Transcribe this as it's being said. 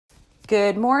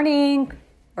Good morning.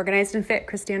 Organized and Fit,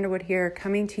 Christy Underwood here,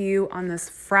 coming to you on this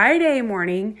Friday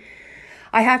morning.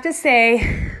 I have to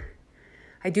say,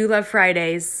 I do love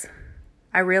Fridays.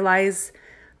 I realize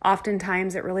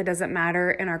oftentimes it really doesn't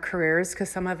matter in our careers because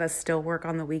some of us still work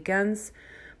on the weekends.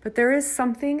 But there is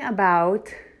something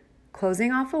about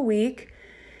closing off a week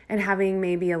and having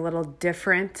maybe a little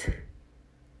different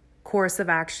course of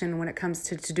action when it comes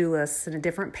to-do lists and a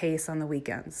different pace on the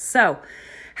weekends. So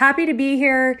happy to be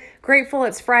here. Grateful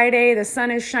it's Friday. The sun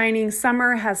is shining.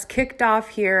 Summer has kicked off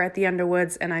here at the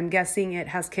Underwoods, and I'm guessing it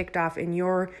has kicked off in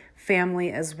your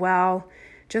family as well.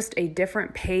 Just a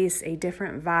different pace, a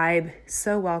different vibe.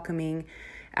 So welcoming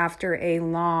after a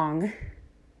long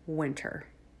winter.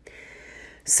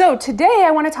 So today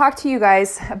I want to talk to you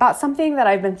guys about something that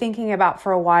I've been thinking about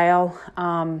for a while.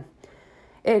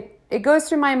 It goes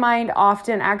through my mind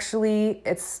often. Actually,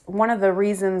 it's one of the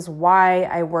reasons why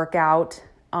I work out.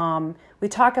 We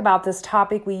talk about this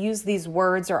topic. We use these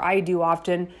words, or I do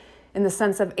often, in the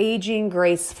sense of aging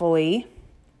gracefully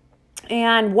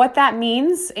and what that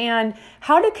means and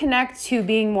how to connect to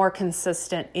being more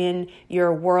consistent in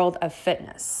your world of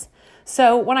fitness.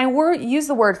 So when I use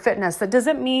the word fitness, that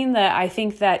doesn't mean that I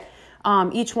think that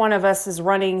each one of us is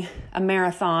running a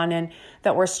marathon and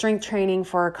that we're strength training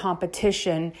for a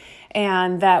competition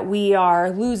and that we are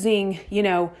losing,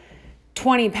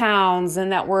 20 pounds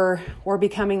and that we're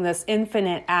becoming this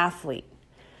infinite athlete.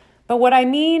 But what I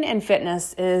mean in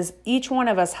fitness is each one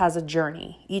of us has a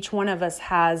journey. Each one of us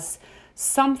has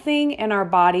something in our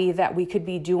body that we could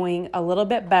be doing a little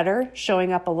bit better,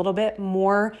 showing up a little bit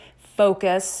more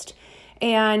focused.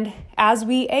 And as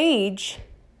we age,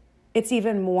 it's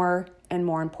even more and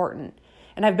more important.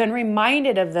 And I've been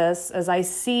reminded of this as I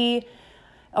see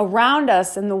around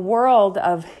us in the world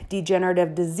of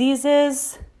degenerative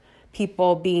diseases,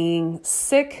 people being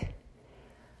sick.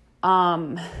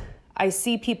 I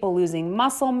see people losing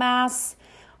muscle mass.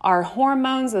 Our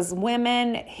hormones as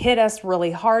women hit us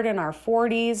really hard in our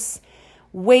 40s.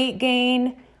 Weight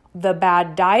gain, the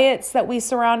bad diets that we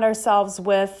surround ourselves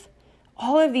with,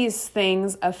 all of these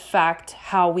things affect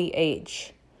how we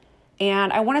age.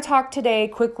 And I want to talk today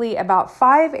quickly about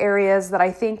 5 areas that I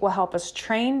think will help us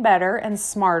train better and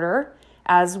smarter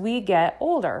as we get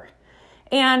older.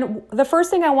 And the first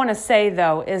thing I want to say,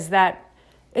 though, is that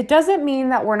it doesn't mean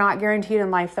that we're not guaranteed in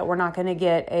life that we're not going to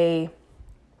get a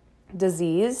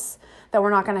disease, that we're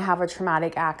not going to have a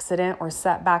traumatic accident or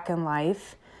setback in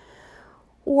life,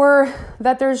 or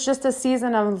that there's just a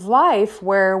season of life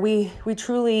where we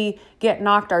truly get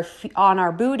knocked on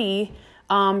our booty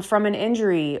from an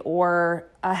injury or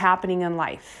a happening in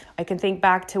life. I can think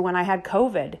back to when I had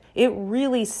COVID. It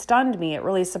really stunned me. It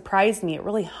really surprised me. It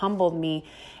really humbled me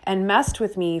and messed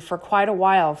with me for quite a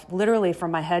while, literally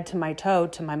from my head to my toe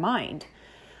to my mind.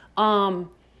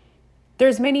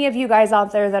 There's many of you guys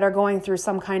out there that are going through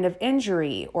some kind of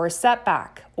injury or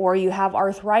setback, or you have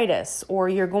arthritis, or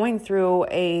you're going through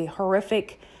a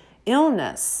horrific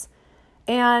illness.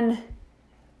 And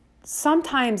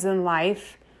sometimes in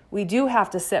life, we do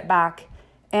have to sit back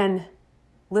and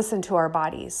listen to our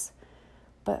bodies.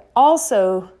 But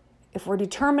also, if we're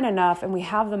determined enough and we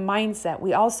have the mindset,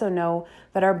 we also know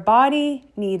that our body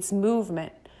needs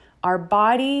movement. Our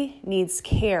body needs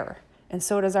care, and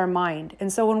so does our mind.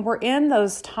 And so when we're in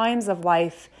those times of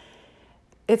life,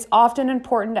 it's often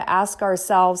important to ask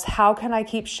ourselves, how can I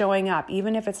keep showing up?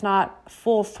 Even if it's not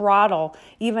full throttle,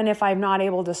 even if I'm not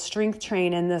able to strength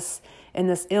train in this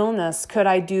illness, could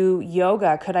I do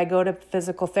yoga? Could I go to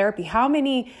physical therapy? How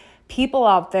many people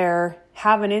out there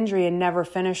have an injury and never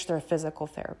finish their physical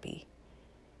therapy?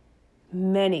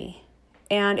 Many.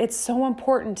 And it's so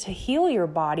important to heal your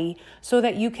body so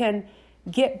that you can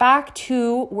get back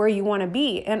to where you want to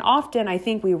be. And often I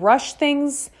think we rush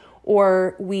things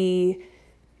or we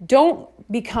don't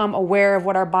become aware of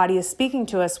what our body is speaking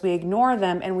to us. We ignore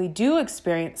them and we do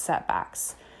experience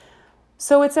setbacks.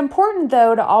 So it's important,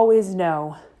 though, to always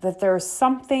know that there's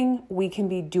something we can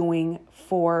be doing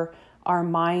for our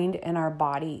mind and our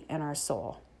body and our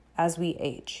soul as we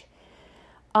age.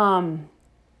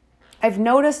 I've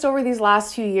noticed over these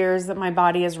last few years that my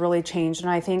body has really changed, and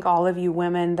I think all of you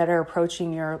women that are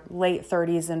approaching your late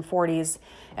 30s and 40s,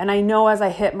 and I know as I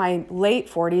hit my late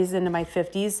 40s into my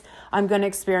 50s, I'm going to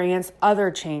experience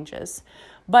other changes.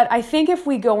 But I think if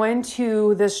we go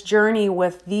into this journey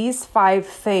with these 5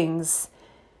 things,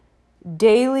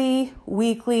 daily,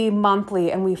 weekly,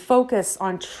 monthly, and we focus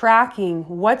on tracking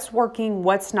what's working,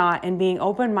 what's not, and being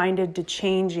open-minded to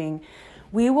changing,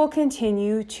 we will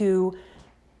continue to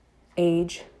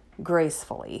age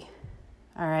gracefully.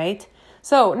 All right.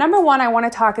 So number 1, I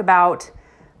want to talk about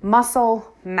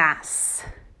muscle mass.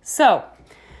 So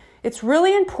It's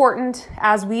really important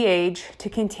as we age to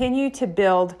continue to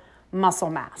build muscle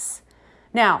mass.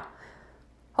 Now,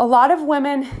 a lot of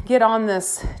women get on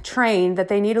this train that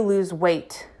they need to lose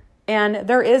weight, and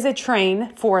there is a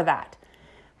train for that.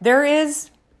 There is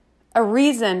a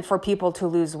reason for people to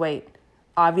lose weight.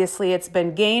 Obviously, it's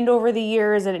been gained over the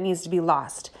years and it needs to be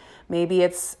lost. Maybe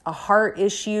it's a heart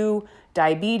issue,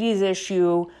 diabetes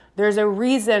issue. There's a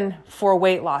reason for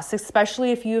weight loss,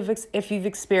 especially if you've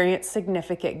experienced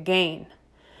significant gain.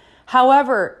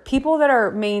 However, people that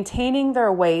are maintaining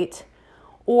their weight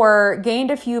or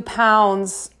gained a few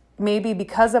pounds, maybe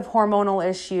because of hormonal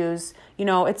issues,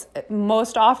 it's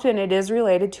most often it is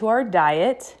related to our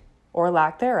diet or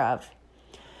lack thereof.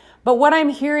 But what I'm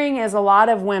hearing is a lot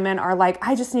of women are like,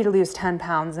 I just need to lose 10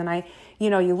 pounds. And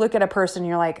you look at a person,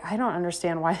 you're like, I don't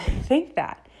understand why they think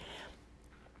that.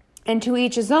 And to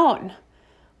each his own.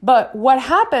 But what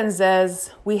happens is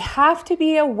we have to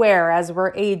be aware as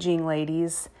we're aging,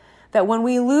 ladies, that when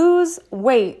we lose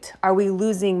weight, are we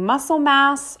losing muscle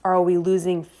mass or are we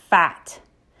losing fat?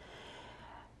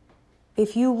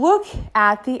 If you look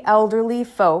at the elderly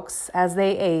folks as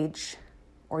they age,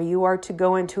 or you are to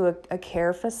go into a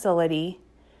care facility,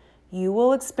 you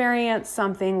will experience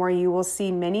something where you will see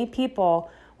many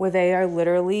people where they are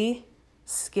literally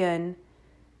skin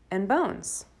and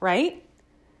bones, right?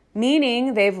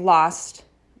 Meaning they've lost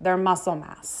their muscle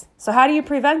mass. So how do you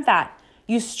prevent that?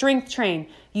 You strength train.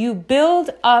 You build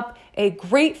up a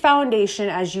great foundation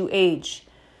as you age.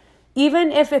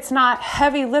 Even if it's not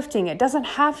heavy lifting, it doesn't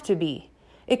have to be.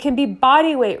 It can be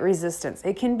body weight resistance.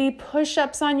 It can be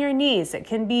push-ups on your knees. It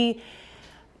can be,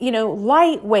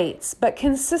 light weights, but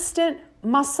consistent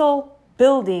muscle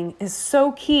building is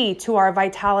so key to our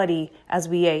vitality as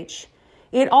we age.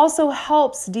 It also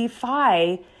helps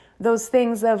defy those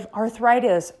things of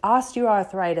arthritis,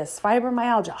 osteoarthritis,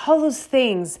 fibromyalgia, all those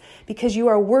things, because you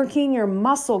are working your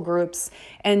muscle groups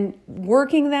and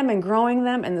working them and growing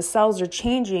them, and the cells are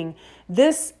changing.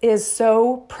 This is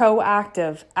so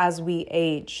proactive as we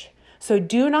age. So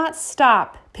do not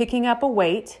stop picking up a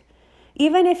weight.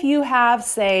 Even if you have,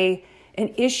 say,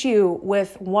 an issue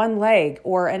with one leg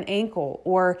or an ankle,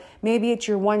 or maybe it's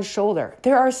your one shoulder,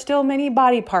 there are still many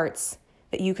body parts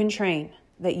that you can train,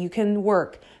 that you can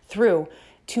work through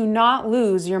to not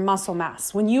lose your muscle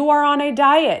mass. When you are on a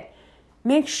diet,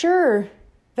 make sure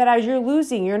that as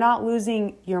you're not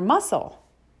losing your muscle.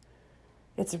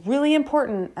 It's really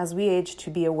important as we age to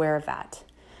be aware of that.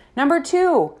 Number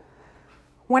 2,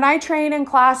 when I train in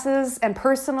classes, and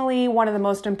personally, one of the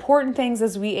most important things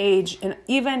as we age, and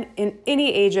even in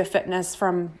any age of fitness,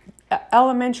 from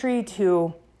elementary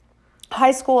to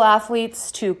high school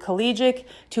athletes to collegiate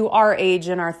to our age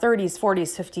in our 30s,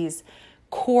 40s, 50s,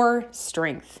 core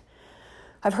strength.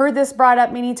 I've heard this brought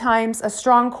up many times: a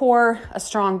strong core, a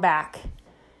strong back.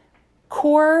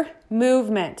 Core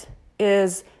movement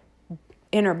is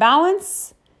inner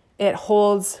balance. It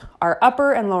holds our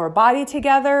upper and lower body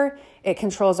together. It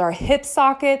controls our hip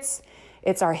sockets.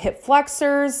 It's our hip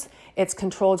flexors. It's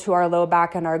controlled to our low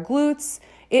back and our glutes.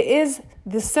 It is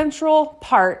the central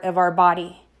part of our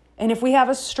body. And if we have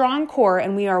a strong core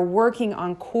and we are working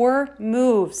on core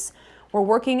moves, we're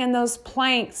working in those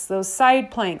planks, those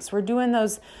side planks, we're doing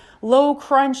those low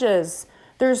crunches.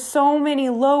 There's so many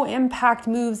low impact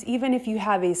moves. Even if you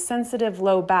have a sensitive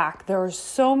low back, there are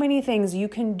so many things you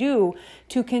can do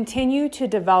to continue to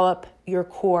develop your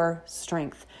core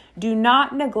strength. Do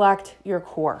not neglect your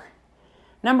core.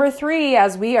 Number 3,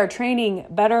 as we are training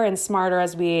better and smarter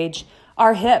as we age,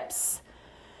 our hips.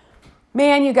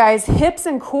 Man, you guys, hips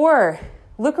and core.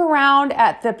 Look around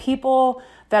at the people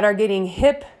that are getting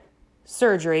hip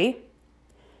surgery,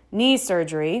 knee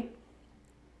surgery,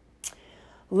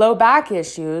 low back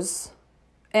issues,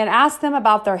 and ask them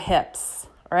about their hips,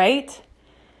 right?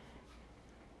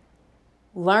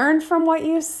 Learn from what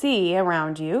you see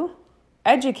around you.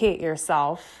 Educate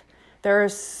yourself. There are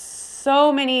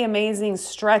so many amazing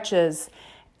stretches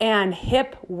and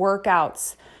hip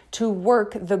workouts to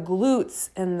work the glutes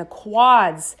and the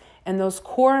quads and those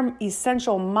core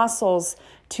essential muscles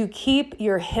to keep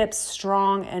your hips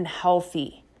strong and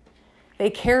healthy. They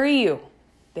carry you.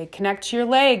 They connect to your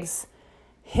legs.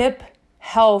 Hip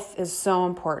health is so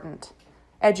important.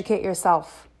 Educate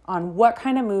yourself on what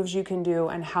kind of moves you can do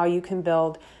and how you can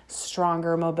build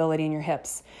stronger mobility in your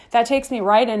hips. That takes me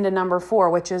right into number 4,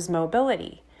 which is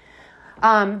mobility.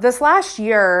 This last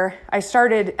year, I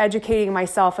started educating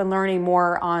myself and learning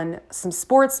more on some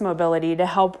sports mobility to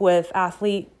help with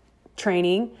athlete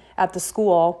training at the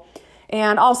school,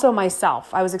 and also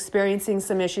myself. I was experiencing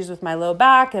some issues with my low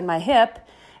back and my hip,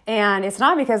 And it's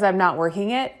not because I'm not working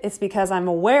it. It's because I'm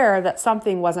aware that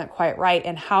something wasn't quite right.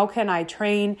 And how can I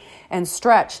train and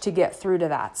stretch to get through to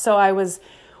that? So I was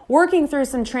working through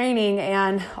some training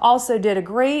and also did a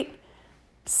great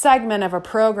segment of a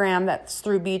program that's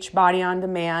through Beachbody On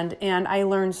Demand. And I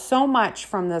learned so much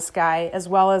from this guy, as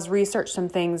well as researched some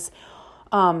things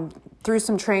through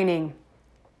some training.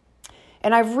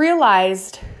 And I've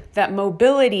realized that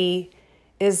mobility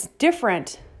is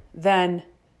different than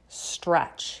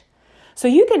stretch. So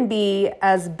you can be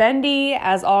as bendy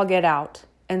as all get out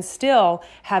and still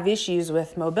have issues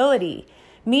with mobility,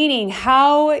 meaning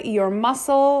how your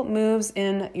muscle moves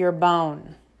in your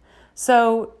bone.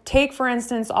 So take, for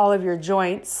instance, all of your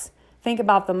joints. Think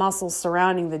about the muscles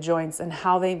surrounding the joints and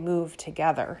how they move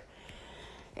together.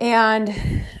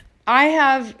 And I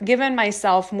have given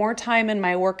myself more time in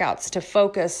my workouts to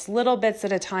focus little bits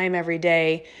at a time every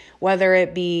day, whether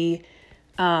it be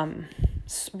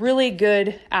really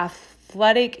good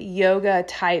athletic yoga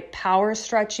type power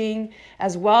stretching,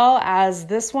 as well as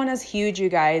this one is huge, you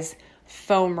guys,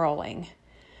 foam rolling.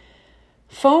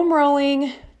 Foam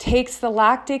rolling takes the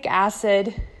lactic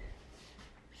acid,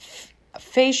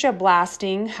 fascia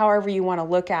blasting, however you want to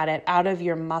look at it, out of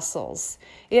your muscles.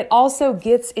 It also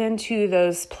gets into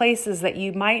those places that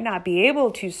you might not be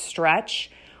able to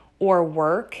stretch or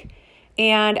work.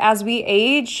 And as we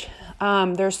age,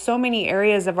 there's so many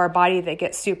areas of our body that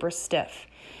get super stiff.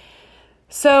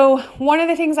 So one of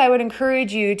the things I would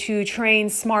encourage you to train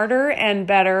smarter and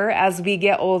better as we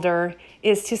get older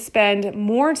is to spend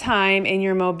more time in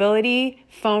your mobility,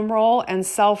 foam roll, and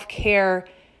self-care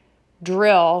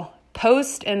drill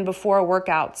post and before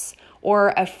workouts,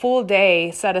 or a full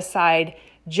day set aside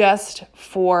just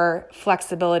for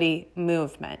flexibility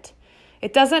movement.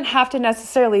 It doesn't have to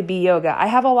necessarily be yoga. I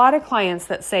have a lot of clients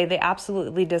that say they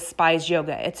absolutely despise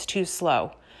yoga. It's too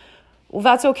slow. Well,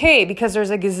 that's okay, because there's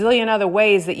a gazillion other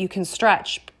ways that you can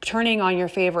stretch, turning on your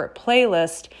favorite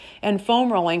playlist and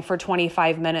foam rolling for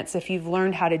 25 minutes if you've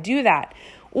learned how to do that.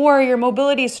 Or your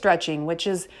mobility stretching, which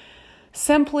is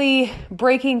simply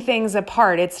breaking things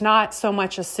apart. It's not so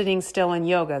much as sitting still in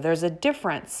yoga. There's a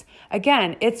difference.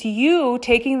 Again, it's you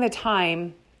taking the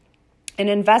time and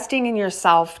investing in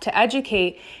yourself to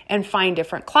educate and find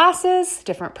different classes,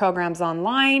 different programs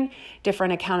online,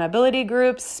 different accountability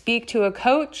groups, speak to a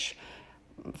coach.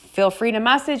 Feel free to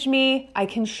message me. I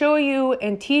can show you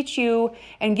and teach you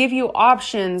and give you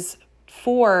options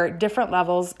for different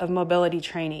levels of mobility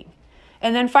training.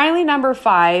 And then finally, number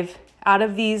 5, out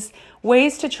of these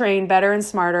ways to train better and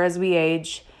smarter as we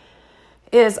age,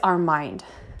 is our mind.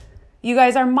 You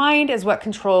guys, our mind is what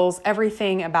controls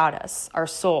everything about us, our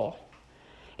soul.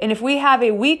 And if we have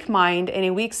a weak mind and a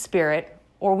weak spirit,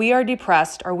 or we are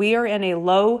depressed, or we are in a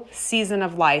low season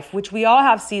of life, which we all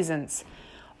have seasons.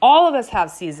 All of us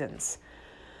have seasons.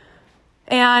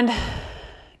 And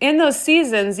in those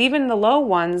seasons, even the low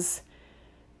ones,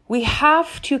 we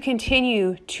have to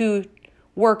continue to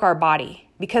work our body.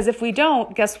 Because if we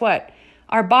don't, guess what?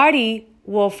 Our body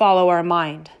will follow our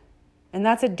mind. And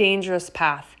that's a dangerous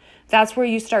path. That's where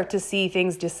you start to see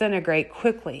things disintegrate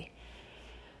quickly.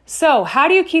 So how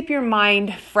do you keep your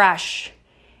mind fresh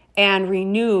and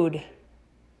renewed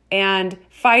and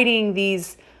fighting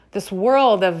this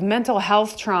world of mental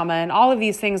health trauma and all of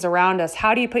these things around us?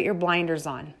 How do you put your blinders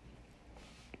on?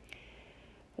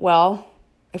 Well,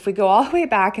 if we go all the way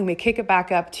back and we kick it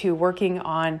back up to working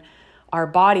on our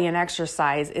body and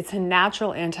exercise, it's a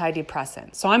natural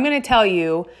antidepressant. So I'm going to tell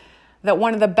you that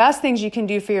one of the best things you can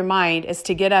do for your mind is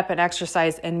to get up and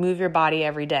exercise and move your body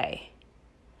every day.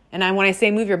 And when I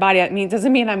say move your body, it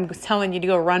doesn't mean I'm telling you to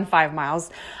go run 5 miles.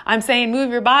 I'm saying move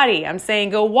your body. I'm saying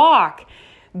go walk.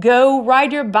 Go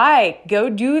ride your bike. Go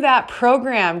do that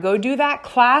program. Go do that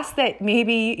class that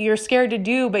maybe you're scared to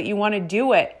do, but you want to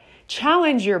do it.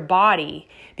 Challenge your body,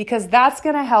 because that's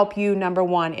going to help you, number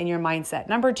 1, in your mindset.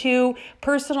 Number 2,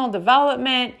 personal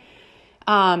development,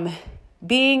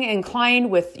 being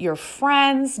inclined with your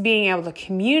friends, being able to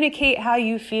communicate how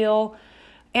you feel.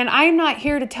 And I'm not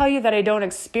here to tell you that I don't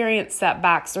experience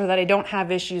setbacks or that I don't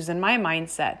have issues in my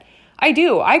mindset. I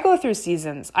do. I go through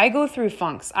seasons. I go through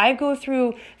funks. I go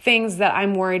through things that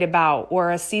I'm worried about,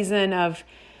 or a season of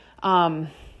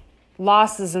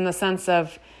losses in the sense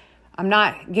of I'm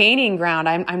not gaining ground.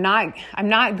 I'm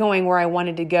not going where I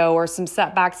wanted to go, or some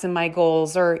setbacks in my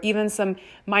goals, or even some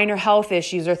minor health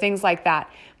issues or things like that.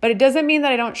 But it doesn't mean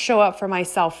that I don't show up for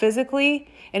myself physically,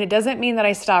 and it doesn't mean that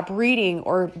I stop reading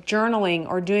or journaling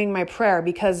or doing my prayer,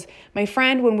 because, my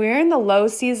friend, when we're in the low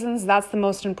seasons, that's the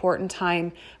most important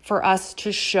time for us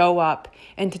to show up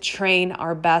and to train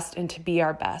our best and to be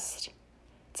our best.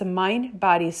 It's a mind,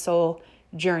 body, soul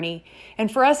journey.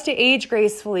 And for us to age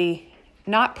gracefully,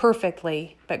 not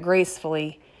perfectly, but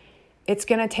gracefully, it's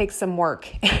going to take some work.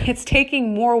 It's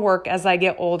taking more work as I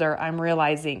get older, I'm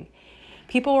realizing.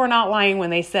 People were not lying when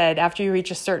they said after you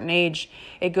reach a certain age,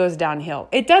 it goes downhill.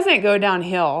 It doesn't go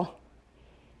downhill.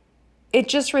 It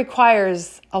just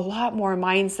requires a lot more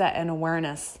mindset and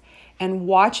awareness and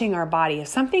watching our body. If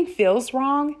something feels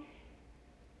wrong,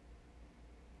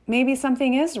 maybe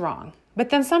something is wrong. But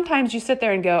then sometimes you sit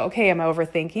there and go, okay, I'm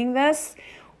overthinking this.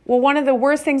 Well, one of the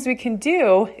worst things we can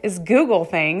do is Google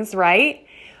things, right?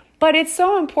 But it's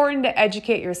so important to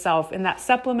educate yourself in that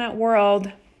supplement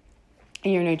world,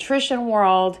 in your nutrition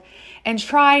world, and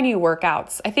try new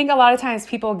workouts. I think a lot of times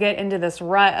people get into this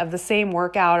rut of the same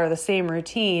workout or the same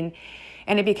routine,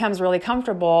 and it becomes really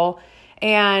comfortable.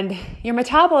 And your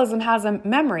metabolism has a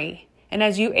memory. And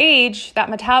as you age, that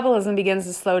metabolism begins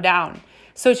to slow down.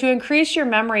 So to increase your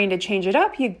memory and to change it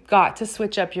up, you've got to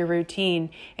switch up your routine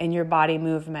and your body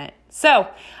movement. So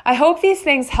I hope these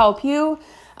things help you.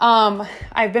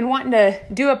 I've been wanting to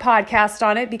do a podcast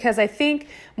on it because I think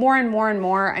more and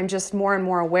more, I'm just more and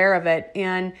more aware of it.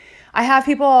 And I have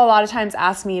people a lot of times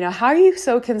ask me, how are you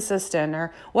so consistent,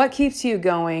 or what keeps you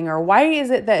going, or why is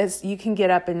it that you can get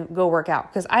up and go work out?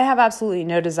 Because I have absolutely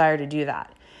no desire to do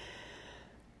that.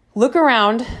 Look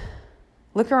around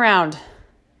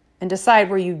and decide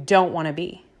where you don't want to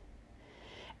be.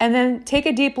 And then take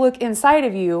a deep look inside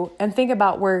of you and think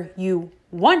about where you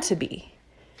want to be.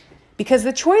 Because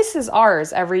the choice is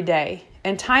ours every day,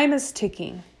 and time is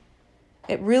ticking.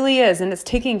 It really is, and it's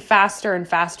ticking faster and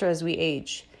faster as we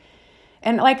age.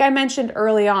 And like I mentioned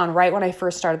early on, right when I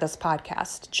first started this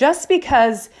podcast, just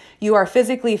because you are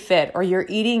physically fit, or you're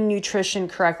eating nutrition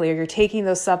correctly, or you're taking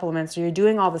those supplements, or you're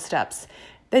doing all the steps,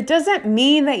 that doesn't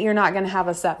mean that you're not going to have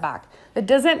a setback. That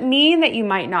doesn't mean that you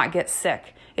might not get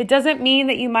sick. It doesn't mean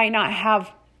that you might not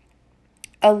have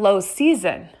a low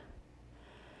season.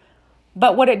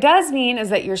 But what it does mean is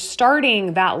that you're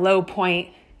starting that low point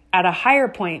at a higher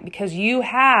point because you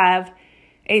have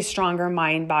a stronger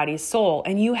mind, body, soul,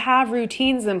 and you have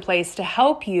routines in place to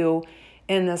help you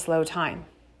in this low time.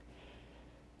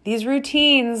 These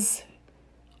routines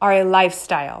are a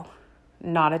lifestyle,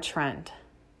 not a trend.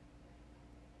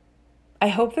 I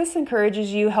hope this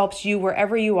encourages you, helps you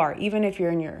wherever you are, even if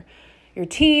you're in your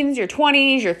teens, your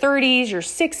 20s, your 30s, your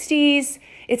 60s.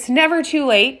 It's never too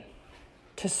late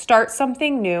to start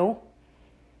something new.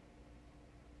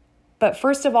 But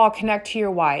first of all, connect to your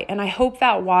why. And I hope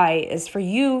that why is for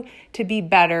you to be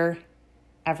better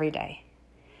every day.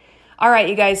 All right,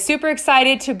 you guys, super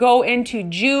excited to go into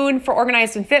June for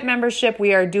Organized and Fit membership.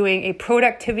 We are doing a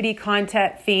productivity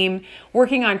content theme,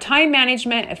 working on time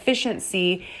management,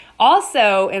 efficiency.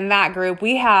 Also in that group,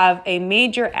 we have a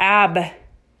major ab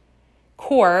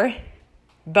core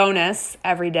bonus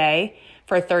every day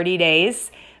for 30 days.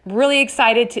 Really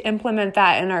excited to implement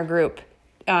that in our group.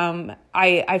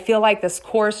 I feel like this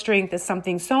core strength is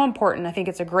something so important. I think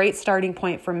it's a great starting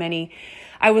point for many.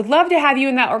 I would love to have you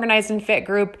in that Organized and Fit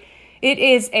group. It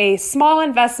is a small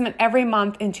investment every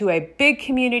month into a big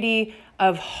community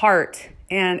of heart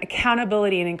and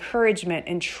accountability and encouragement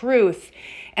and truth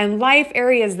and life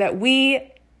areas that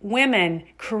we women,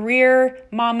 career,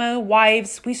 mama,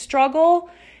 wives, we struggle,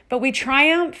 but we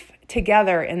triumph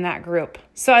together in that group.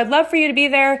 So I'd love for you to be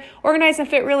there. Organized and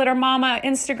Fit Realtor Mama,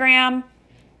 Instagram.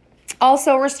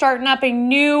 Also, we're starting up a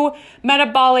new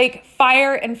metabolic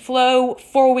fire and flow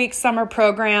 4-week summer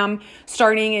program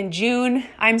starting in June.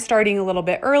 I'm starting a little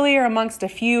bit earlier amongst a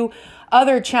few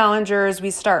other challengers. We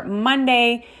start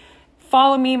Monday.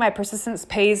 Follow me, my Persistence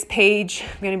Pays page.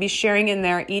 I'm going to be sharing in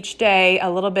there each day a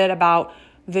little bit about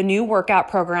the new workout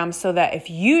program so that if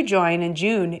you join in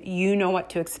June, you know what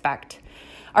to expect.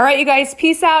 All right, you guys,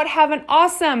 peace out. Have an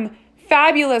awesome,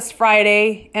 fabulous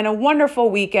Friday and a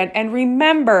wonderful weekend. And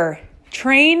remember,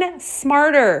 train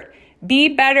smarter, be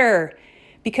better,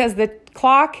 because the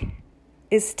clock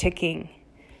is ticking.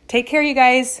 Take care, you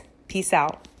guys. Peace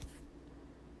out.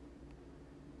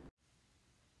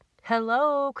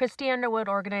 Hello, Christy Underwood,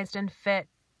 Organized and Fit,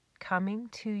 coming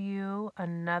to you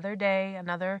another day,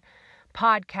 another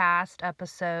podcast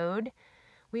episode.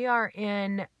 We are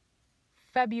in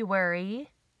February,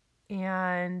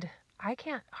 and I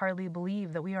can't hardly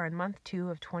believe that we are in month 2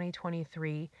 of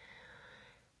 2023.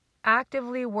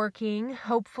 Actively working,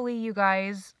 hopefully you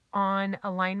guys, on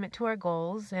alignment to our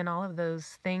goals and all of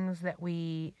those things that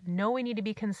we know we need to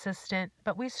be consistent,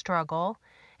 but we struggle.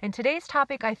 And today's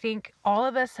topic, I think all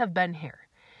of us have been here.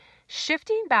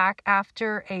 Shifting back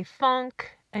after a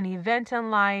funk, an event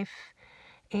in life,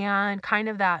 and kind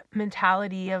of that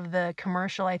mentality of the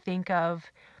commercial I think of,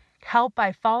 help,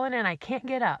 I've fallen and I can't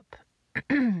get up.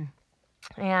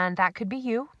 And that could be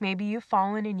you. Maybe you've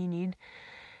fallen and you need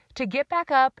to get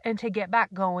back up and to get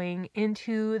back going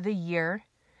into the year.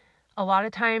 A lot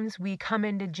of times we come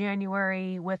into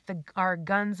January with our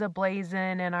guns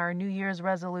ablazing and our New Year's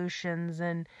resolutions,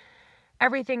 and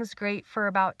everything's great for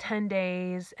about 10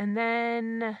 days. And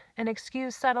then an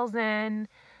excuse settles in.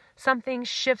 Something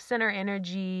shifts in our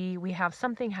energy. We have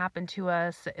something happen to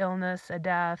us, an illness, a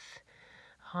death,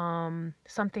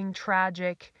 something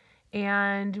tragic,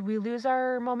 and we lose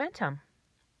our momentum.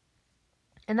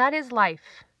 And that is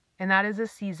life, and that is a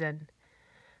season.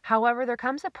 However, there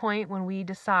comes a point when we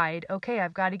decide, okay,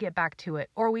 I've got to get back to it.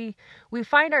 Or we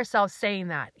find ourselves saying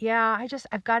that, yeah,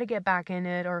 I've got to get back in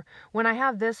it. Or when I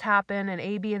have this happen and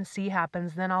A, B, and C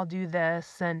happens, then I'll do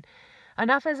this. And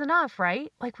enough is enough,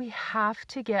 right? Like, we have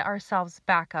to get ourselves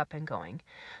back up and going.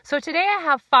 So today I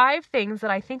have 5 things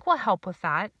that I think will help with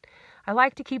that. I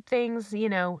like to keep things,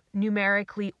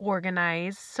 numerically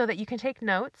organized so that you can take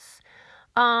notes.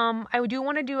 I do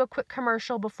want to do a quick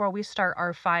commercial before we start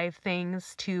our 5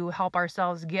 things to help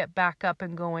ourselves get back up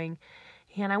and going.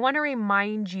 And I want to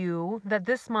remind you that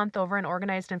this month over in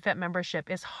Organized and Fit membership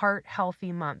is Heart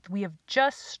Healthy Month. We have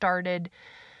just started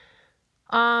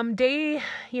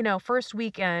first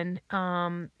weekend.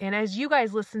 And as you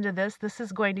guys listen to this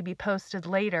is going to be posted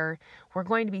later. We're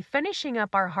going to be finishing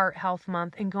up our Heart Health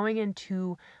Month and going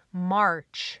into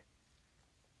March,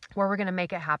 where we're going to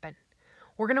make it happen.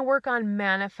 We're going to work on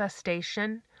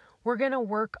manifestation. We're going to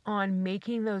work on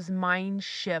making those mind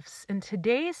shifts. And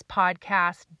today's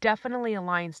podcast definitely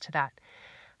aligns to that.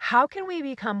 How can we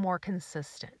become more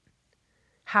consistent?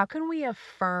 How can we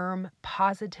affirm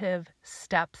positive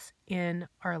steps in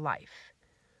our life?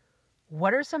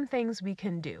 What are some things we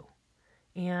can do?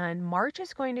 And March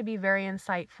is going to be very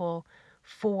insightful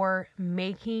for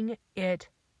making it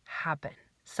happen.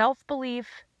 Self-belief,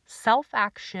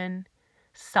 self-action,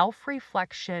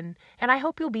 self-reflection, and I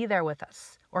hope you'll be there with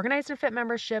us. Organized and Fit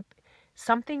membership,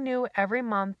 something new every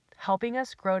month, helping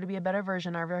us grow to be a better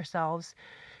version of ourselves.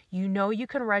 You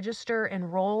can register,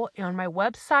 enroll on my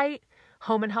website,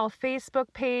 Home and Health Facebook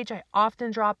page. I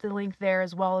often drop the link there,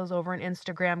 as well as over on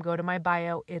Instagram. Go to my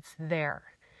bio, it's there.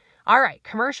 All right,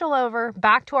 commercial over.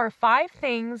 Back to our 5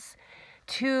 things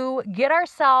to get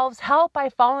ourselves help.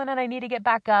 I've fallen and I need to get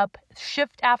back up,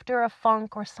 shift after a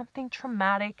funk or something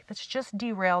traumatic that's just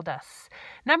derailed us.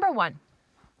 Number 1,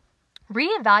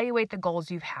 reevaluate the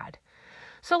goals you've had.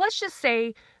 So let's just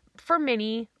say for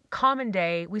many, common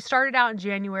day, we started out in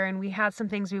January and we had some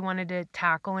things we wanted to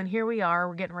tackle, and here we are,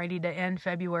 we're getting ready to end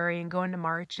February and go into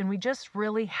March, and we just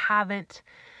really haven't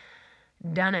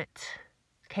done it.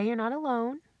 Okay, you're not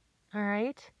alone. All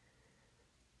right.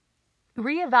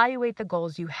 Reevaluate the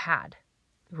goals you had.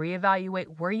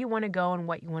 Reevaluate where you want to go and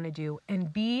what you want to do,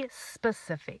 and be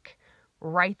specific.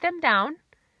 Write them down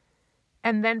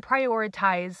and then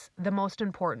prioritize the most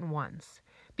important ones,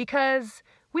 because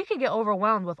we could get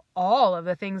overwhelmed with all of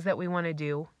the things that we want to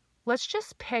do. Let's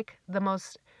just pick the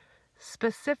most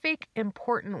specific,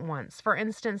 important ones. For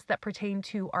instance, that pertain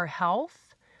to our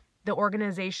health, the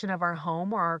organization of our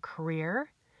home or our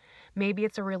career. Maybe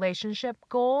it's a relationship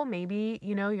goal. Maybe,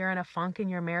 you're in a funk in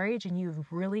your marriage and you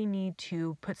really need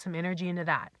to put some energy into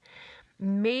that.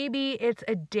 Maybe it's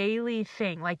a daily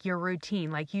thing, like your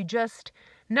routine,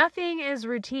 nothing is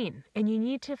routine, and you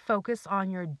need to focus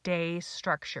on your day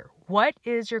structure. What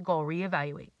is your goal?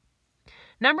 Reevaluate.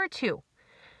 Number 2,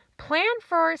 plan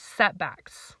for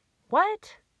setbacks.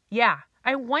 What? Yeah,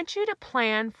 I want you to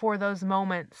plan for those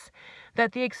moments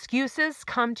that the excuses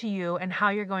come to you and how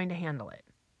you're going to handle it.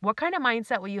 What kind of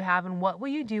mindset will you have, and what will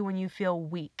you do when you feel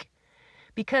weak?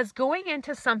 Because going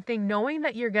into something, knowing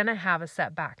that you're going to have a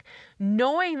setback,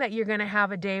 knowing that you're going to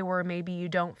have a day where maybe you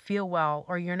don't feel well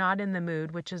or you're not in the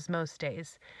mood, which is most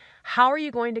days, how are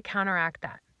you going to counteract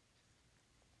that?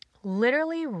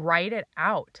 Literally write it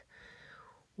out.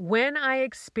 When I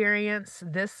experience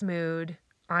this mood,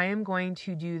 I am going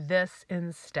to do this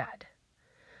instead.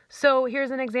 So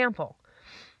here's an example.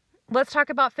 Let's talk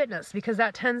about fitness, because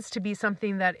that tends to be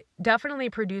something that definitely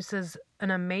produces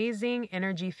an amazing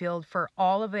energy field for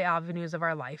all of the avenues of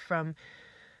our life, from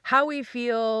how we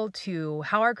feel to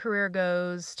how our career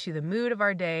goes, to the mood of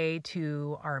our day,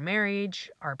 to our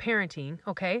marriage, our parenting.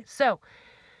 Okay, so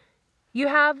you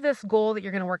have this goal that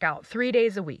you're going to work out 3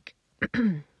 days a week.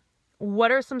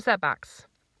 What are some setbacks?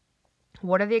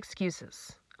 What are the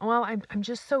excuses? Well, I'm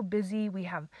just so busy. We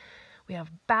have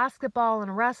basketball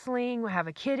and wrestling. We have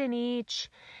a kid in each.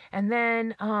 And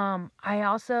then I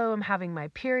also am having my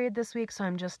period this week, so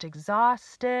I'm just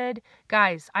exhausted.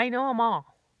 Guys, I know them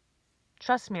all.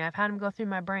 Trust me, I've had them go through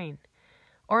my brain.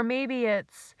 Or maybe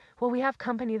it's, well, we have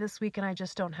company this week and I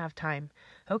just don't have time.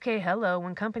 Okay, hello,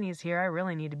 when company's here, I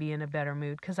really need to be in a better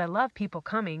mood because I love people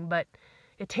coming, but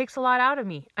it takes a lot out of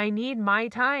me. I need my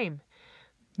time.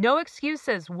 No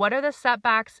excuses. What are the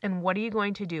setbacks and what are you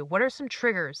going to do? What are some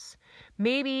triggers?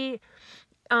 Maybe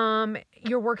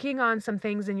you're working on some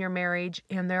things in your marriage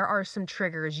and there are some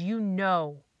triggers. You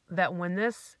know that when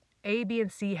this A, B,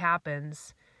 and C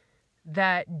happens,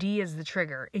 that D is the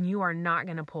trigger and you are not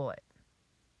going to pull it.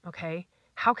 Okay?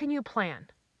 How can you plan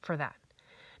for that?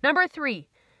 Number 3,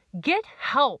 get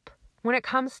help when it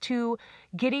comes to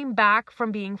getting back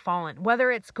from being fallen.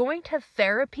 Whether it's going to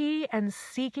therapy and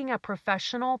seeking a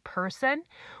professional person,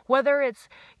 whether it's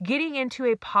getting into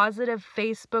a positive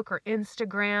Facebook or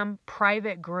Instagram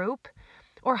private group,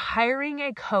 or hiring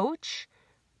a coach,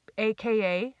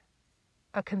 aka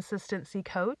a consistency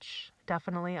coach.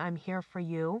 Definitely, I'm here for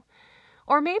you.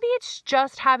 Or maybe it's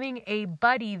just having a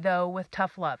buddy, though, with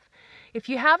tough love. If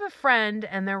you have a friend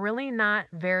and they're really not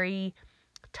very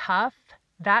tough,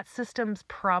 that system's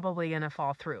probably going to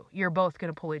fall through. You're both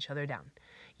going to pull each other down.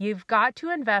 You've got to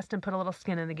invest and put a little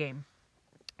skin in the game.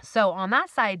 So on that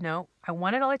side note, I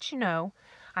wanted to let you know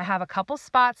I have a couple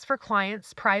spots for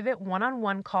clients, private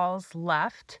one-on-one calls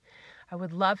left. I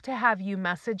would love to have you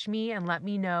message me and let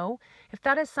me know if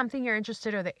that is something you're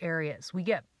interested in or the areas. We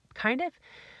get kind of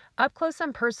up close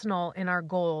and personal in our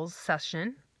goals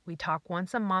session. We talk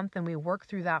once a month and we work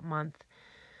through that month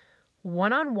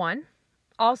one-on-one.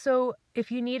 Also, if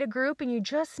you need a group and you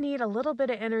just need a little bit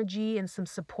of energy and some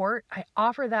support, I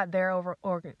offer that there over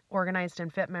Organized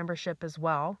and Fit membership as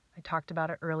well. I talked about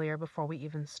it earlier before we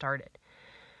even started.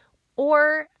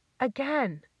 Or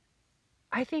again,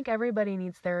 I think everybody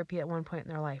needs therapy at one point in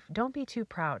their life. Don't be too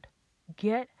proud.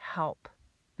 Get help.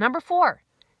 Number 4,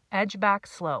 edge back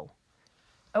slow.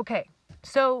 Okay,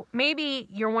 so maybe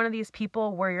you're one of these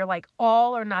people where you're like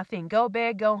all or nothing, go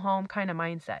big, go home kind of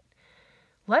mindset.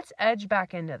 Let's edge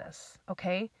back into this,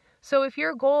 okay? So if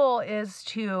your goal is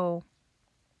to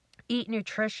eat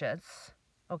nutritious,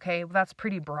 okay, that's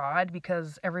pretty broad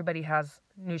because everybody has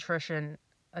nutrition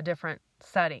a different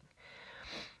setting.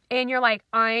 And you're like,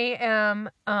 I'm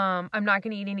not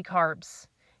going to eat any carbs,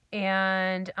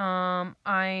 and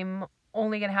I'm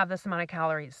only going to have this amount of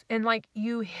calories. And like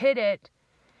you hit it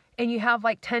and you have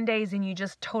like 10 days and you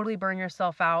just totally burn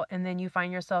yourself out, and then you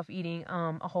find yourself eating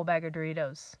a whole bag of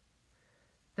Doritos.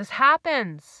 This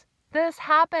happens.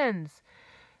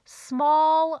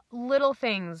 Small little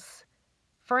things.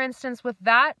 For instance, with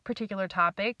that particular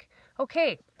topic,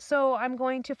 okay, so I'm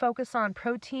going to focus on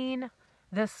protein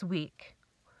this week.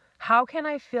 How can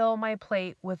I fill my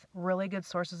plate with really good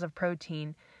sources of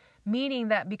protein? Meaning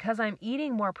that because I'm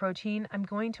eating more protein, I'm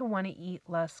going to want to eat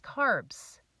less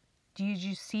carbs. Did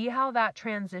you see how that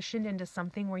transitioned into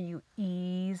something where you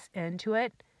ease into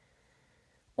it?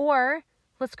 Or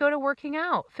let's go to working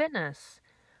out, fitness.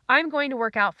 I'm going to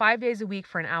work out 5 days a week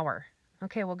for an hour.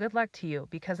 Okay, well, good luck to you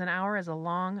because an hour is a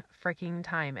long freaking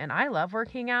time. And I love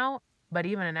working out, but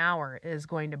even an hour is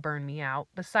going to burn me out.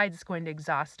 Besides, it's going to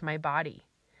exhaust my body.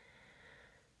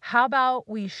 How about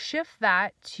we shift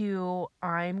that to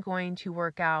I'm going to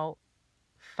work out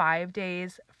 5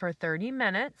 days for 30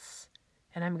 minutes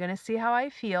and I'm going to see how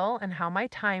I feel and how my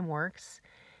time works.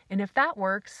 And if that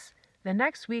works, the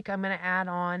next week I'm going to add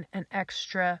on an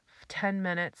extra 10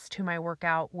 minutes to my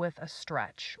workout with a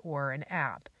stretch or an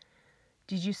ab.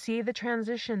 Did you see the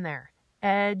transition there?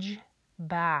 Edge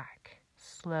back,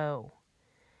 slow.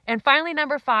 And finally,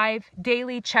 number 5,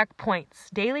 daily checkpoints,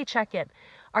 daily check-in.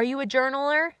 Are you a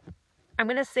journaler? I'm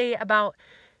going to say about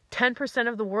 10%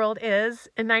 of the world is,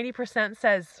 and 90%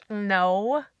 says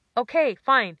no. Okay,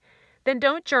 fine. Then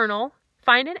don't journal.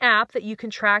 Find an app that you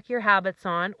can track your habits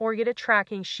on or get a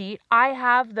tracking sheet. I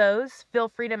have those. Feel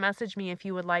free to message me if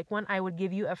you would like one. I would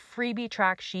give you a freebie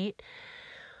track sheet.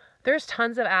 There's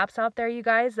tons of apps out there, you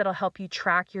guys, that'll help you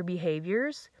track your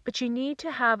behaviors, but you need to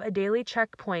have a daily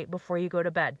checkpoint before you go to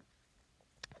bed.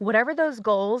 Whatever those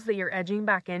goals that you're edging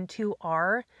back into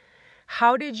are,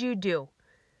 how did you do?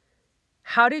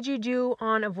 How did you do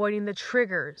on avoiding the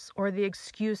triggers or the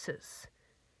excuses?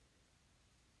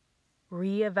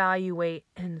 Reevaluate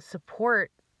and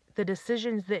support the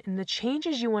decisions and the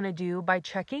changes you want to do by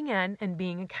checking in and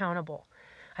being accountable.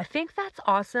 I think that's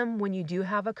awesome when you do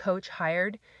have a coach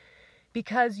hired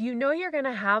because you know you're going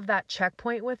to have that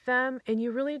checkpoint with them and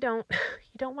you really don't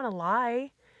want to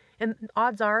lie. And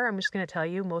odds are, I'm just going to tell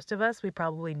you, most of us, we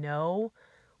probably know,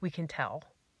 we can tell,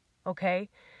 okay?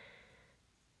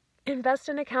 Invest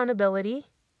in accountability,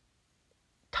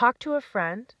 talk to a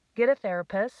friend, get a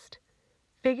therapist,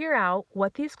 figure out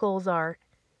what these goals are.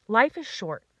 Life is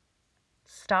short.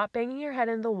 Stop banging your head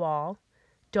in the wall.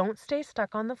 Don't stay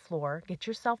stuck on the floor. Get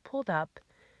yourself pulled up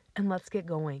and let's get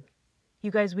going.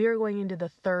 You guys, we are going into the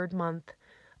third month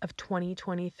of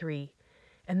 2023,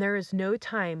 and there is no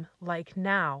time like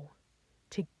now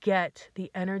to get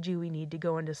the energy we need to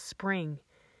go into spring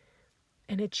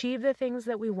and achieve the things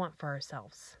that we want for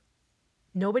ourselves.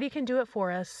 Nobody can do it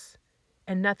for us,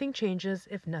 and nothing changes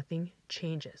if nothing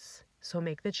changes. So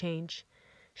make the change,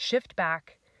 shift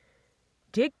back,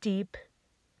 dig deep,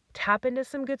 tap into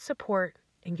some good support,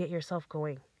 and get yourself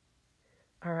going.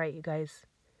 All right, you guys.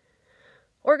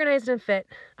 Organized and Fit,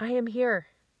 I am here.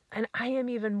 And I am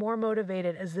even more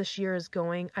motivated as this year is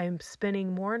going. I am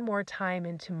spending more and more time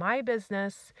into my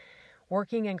business,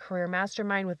 working in Career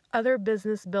Mastermind with other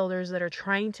business builders that are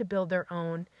trying to build their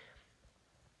own,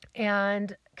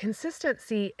 and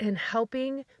consistency in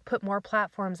helping put more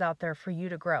platforms out there for you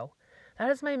to grow.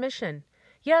 That is my mission.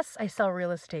 Yes, I sell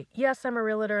real estate. Yes, I'm a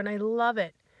realtor and I love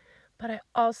it. But I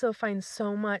also find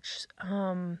so much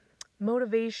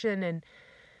motivation and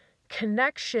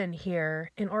connection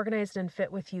here in Organized and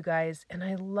Fit with you guys. And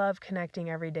I love connecting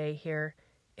every day here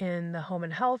in the home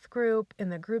and health group, in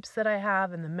the groups that I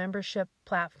have, in the membership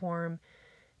platform.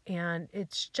 And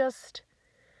it's just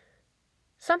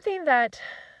something that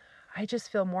I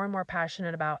just feel more and more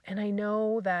passionate about. And I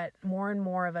know that more and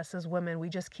more of us as women, we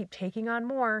just keep taking on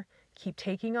more,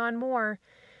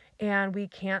 and we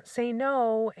can't say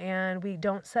no, and we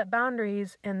don't set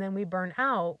boundaries, and then we burn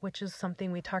out, which is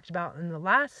something we talked about in the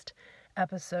last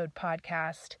episode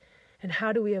podcast. And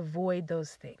how do we avoid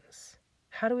those things?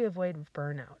 How do we avoid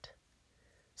burnout?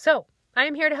 So I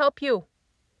am here to help you.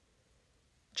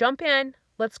 Jump in.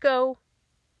 Let's go.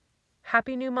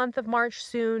 Happy new month of March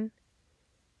soon.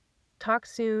 Talk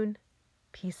soon.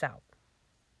 Peace out.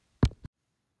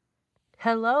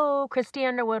 Hello, Christy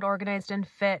Underwood, Organized and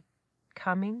Fit,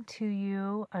 coming to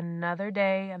you another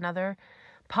day, another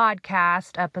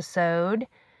podcast episode.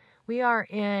 We are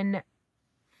in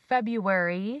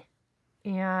February,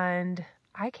 and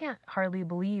I can't hardly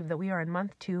believe that we are in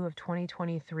month 2 of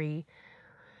 2023.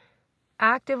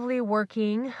 Actively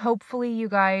working, hopefully you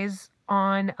guys,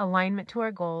 on alignment to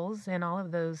our goals and all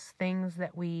of those things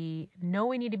that we know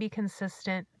we need to be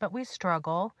consistent, but we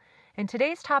struggle. And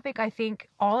today's topic, I think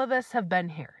all of us have been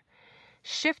here.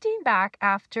 Shifting back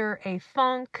after a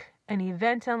funk, an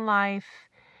event in life,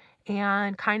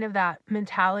 and kind of that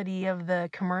mentality of the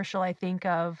commercial I think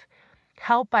of,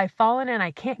 help, I've fallen and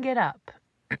I can't get up.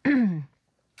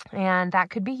 And that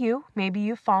could be you. Maybe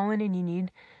you've fallen and you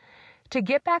need to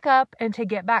get back up and to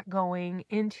get back going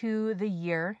into the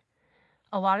year.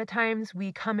 A lot of times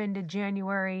we come into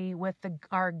January with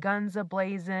our guns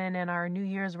a-blazing and our New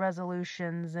Year's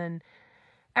resolutions, and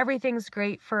everything's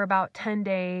great for about 10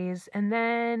 days. And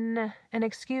then an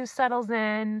excuse settles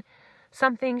in.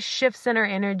 Something shifts in our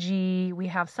energy. We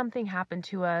have something happen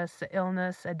to us, an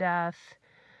illness, a death,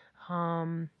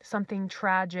 something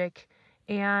tragic,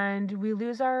 and we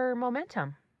lose our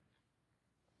momentum.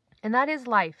 And that is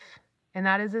life, and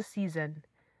that is a season.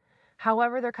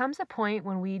 However, there comes a point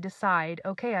when we decide,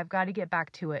 okay, I've got to get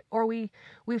back to it. Or we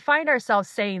find ourselves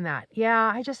saying that,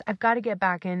 yeah, I've got to get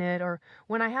back in it. Or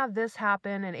when I have this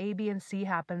happen and A, B, and C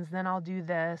happens, then I'll do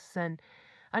this. And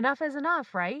enough is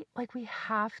enough, right? Like, we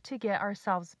have to get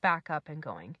ourselves back up and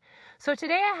going. So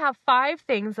today I have 5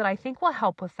 things that I think will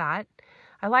help with that.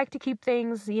 I like to keep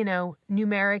things,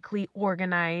 numerically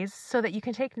organized so that you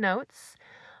can take notes.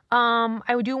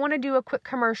 I do want to do a quick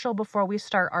commercial before we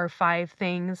start our 5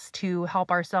 things to help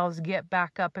ourselves get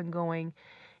back up and going.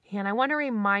 And I want to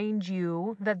remind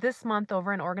you that this month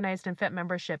over in Organized and Fit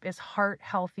membership is Heart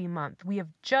Healthy Month. We have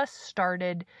just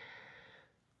started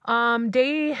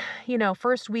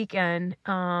first weekend.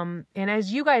 And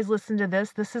as you guys listen to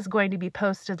this is going to be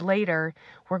posted later.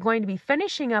 We're going to be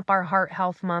finishing up our Heart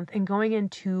Health Month and going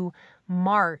into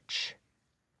March,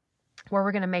 where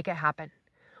we're going to make it happen.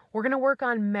 We're going to work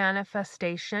on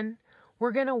manifestation.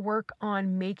 We're going to work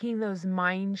on making those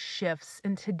mind shifts.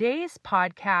 And today's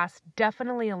podcast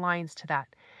definitely aligns to that.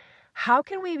 How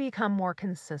can we become more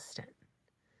consistent?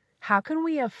 How can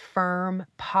we affirm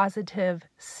positive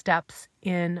steps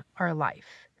in our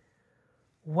life?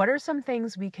 What are some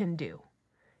things we can do?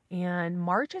 And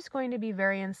March is going to be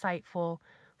very insightful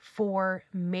for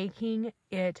making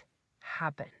it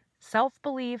happen.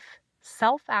 Self-belief,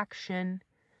 self-action,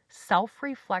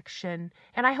 self-reflection,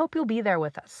 and I hope you'll be there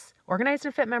with us. Organized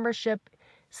and Fit membership,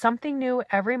 something new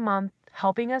every month,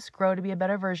 helping us grow to be a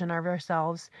better version of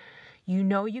ourselves.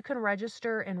 You can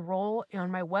register, enroll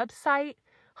on my website,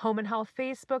 Home and Health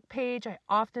Facebook page. I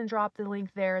often drop the link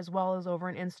there, as well as over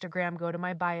on Instagram. Go to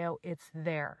my bio, it's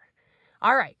there.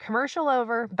 All right, commercial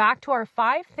over. Back to our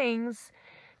 5 things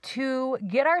to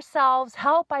get ourselves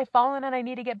help. I've fallen and I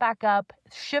need to get back up,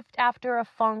 shift after a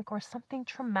funk or something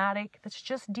traumatic that's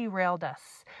just derailed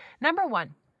us. Number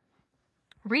one,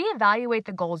 reevaluate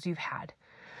the goals you've had.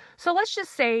 So let's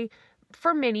just say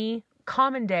for many,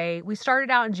 common day, we started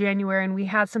out in January and we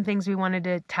had some things we wanted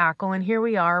to tackle. And here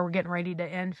we are, we're getting ready to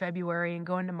end February and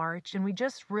go into March. And we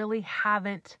just really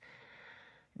haven't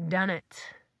done it.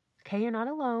 Okay, you're not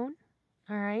alone.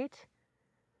 All right.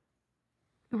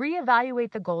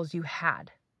 Reevaluate the goals you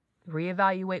had.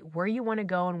 Reevaluate where you want to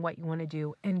go and what you want to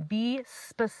do. And be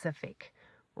specific.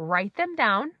 Write them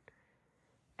down.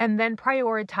 And then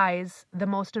prioritize the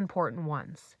most important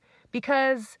ones.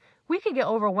 Because we could get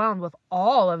overwhelmed with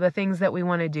all of the things that we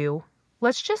want to do.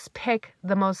 Let's just pick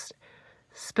the most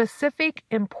specific,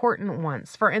 important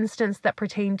ones. For instance, that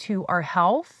pertain to our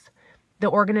health, the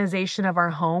organization of our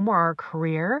home or our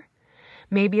career.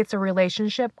 Maybe it's a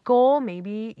relationship goal.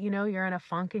 Maybe, you're in a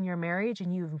funk in your marriage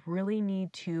and you really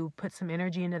need to put some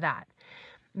energy into that.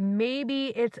 Maybe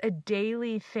it's a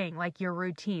daily thing, like your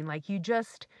routine,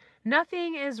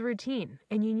 nothing is routine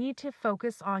and you need to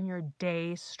focus on your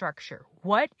day structure.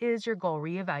 What is your goal?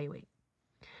 Reevaluate.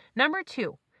 Number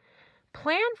 2,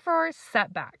 plan for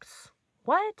setbacks.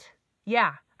 What?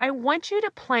 Yeah, I want you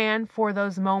to plan for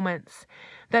those moments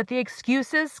that the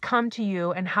excuses come to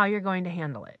you and how you're going to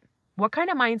handle it. What kind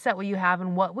of mindset will you have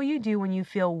and what will you do when you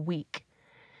feel weak?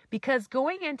 Because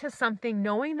going into something,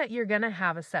 knowing that you're going to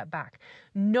have a setback,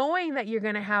 knowing that you're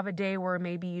going to have a day where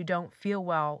maybe you don't feel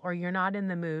well or you're not in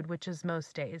the mood, which is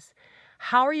most days,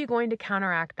 how are you going to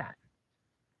counteract that?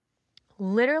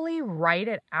 Literally write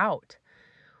it out.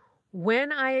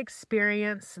 When I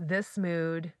experience this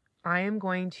mood, I am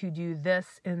going to do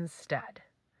this instead.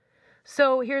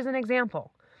 So here's an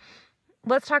example.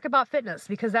 Let's talk about fitness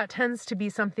because that tends to be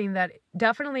something that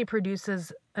definitely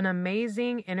produces an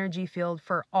amazing energy field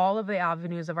for all of the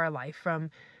avenues of our life, from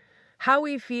how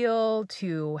we feel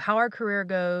to how our career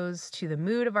goes to the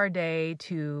mood of our day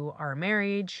to our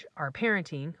marriage, our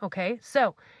parenting. Okay,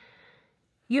 so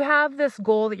you have this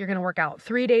goal that you're going to work out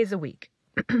 3 days a week.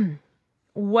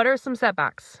 What are some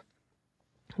setbacks?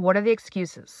 What are the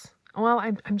excuses? Well,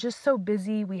 I'm just so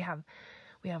busy. We have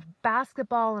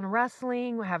basketball and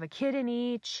wrestling. We have a kid in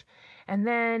each. And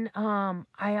then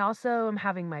I also am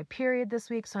having my period this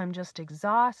week, so I'm just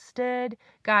exhausted.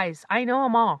 Guys, I know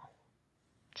them all.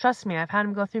 Trust me, I've had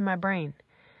them go through my brain.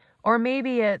 Or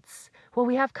maybe it's, well,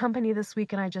 we have company this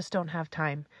week and I just don't have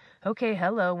time. Okay,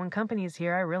 hello, when company's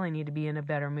here, I really need to be in a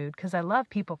better mood because I love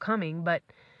people coming, but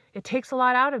it takes a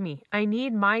lot out of me. I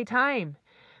need my time.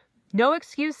 No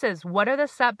excuses. What are the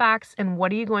setbacks and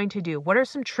what are you going to do? What are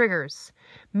some triggers?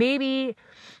 Maybe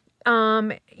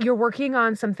you're working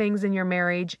on some things in your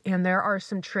marriage and there are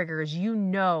some triggers. You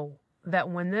know that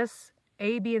when this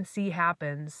A, B, and C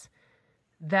happens,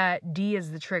 that D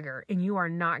is the trigger and you are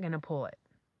not going to pull it.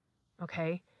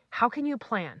 Okay? How can you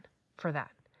plan for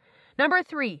that? Number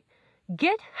 3,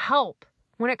 get help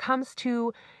when it comes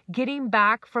to getting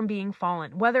back from being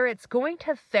fallen, whether it's going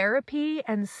to therapy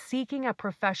and seeking a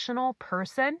professional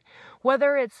person,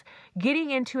 whether it's getting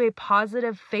into a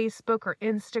positive Facebook or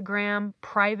Instagram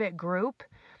private group,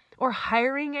 or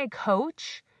hiring a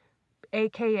coach,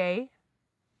 aka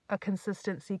a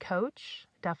consistency coach.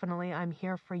 Definitely, I'm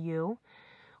here for you.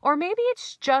 Or maybe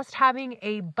it's just having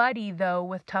a buddy, though,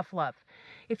 with tough love.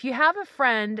 If you have a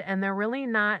friend and they're really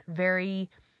not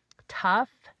very tough,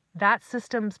 that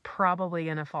system's probably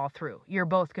going to fall through. You're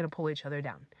both going to pull each other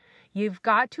down. You've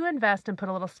got to invest and put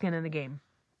a little skin in the game.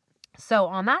 So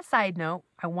on that side note,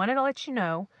 I wanted to let you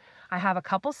know I have a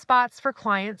couple spots for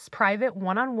clients, private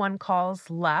one-on-one calls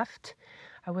left.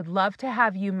 I would love to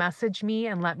have you message me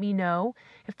and let me know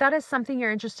if that is something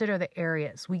you're interested in, or the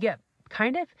areas. We get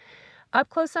kind of up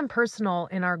close and personal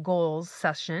in our goals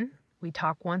session. We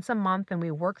talk once a month and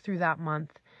we work through that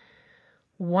month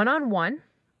one-on-one.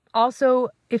 Also,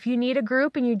 if you need a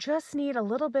group and you just need a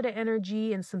little bit of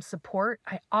energy and some support,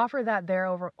 I offer that there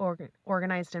over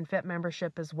Organized and Fit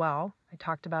membership as well. I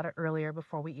talked about it earlier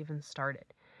before we even started.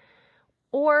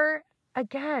 Or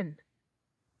again,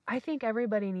 I think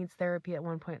everybody needs therapy at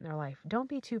one point in their life. Don't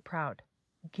be too proud.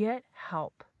 Get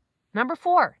help. Number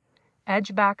 4,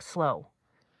 edge back slow.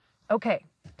 Okay,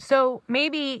 so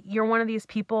maybe you're one of these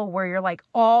people where you're like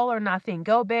all or nothing,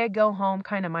 go big, go home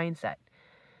kind of mindset.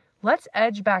 Let's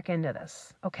edge back into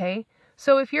this, okay?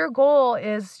 So if your goal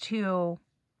is to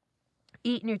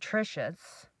eat nutritious,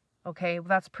 okay, well,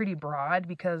 that's pretty broad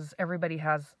because everybody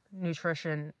has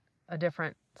nutrition a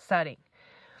different setting.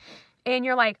 And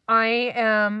you're like,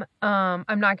 I'm not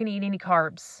going to eat any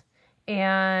carbs,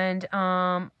 and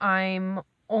I'm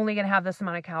only going to have this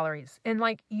amount of calories. And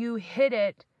like you hit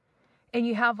it and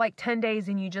you have like 10 days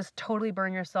and you just totally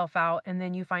burn yourself out, and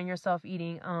then you find yourself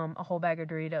eating a whole bag of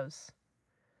Doritos.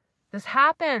 This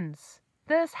happens.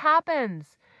 This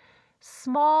happens.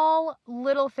 Small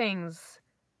little things.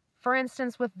 For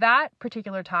instance, with that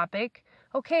particular topic,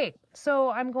 okay,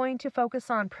 so I'm going to focus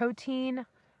on protein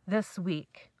this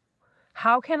week.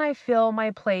 How can I fill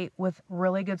my plate with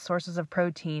really good sources of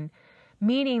protein?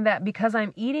 Meaning that because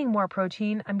I'm eating more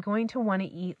protein, I'm going to want to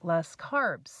eat less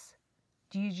carbs.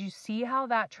 Did you see how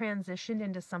that transitioned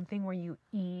into something where you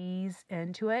ease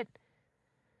into it?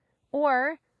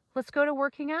 Or let's go to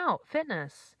working out,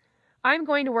 fitness. I'm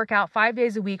going to work out 5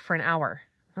 days a week for an hour.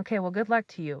 Okay, well, good luck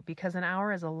to you, because an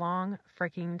hour is a long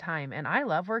freaking time. And I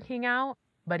love working out,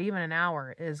 but even an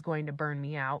hour is going to burn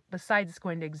me out. Besides, it's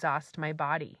going to exhaust my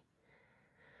body.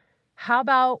 How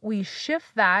about we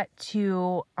shift that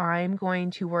to I'm going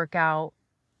to work out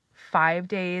 5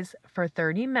 days for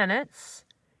 30 minutes,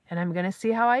 and I'm going to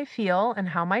see how I feel and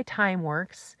how my time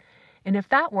works. And if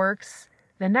that works,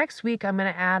 the next week I'm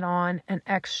going to add on an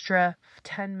extra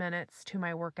 10 minutes to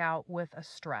my workout with a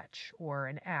stretch or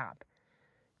an ab.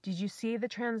 Did you see the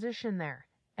transition there?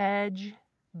 Edge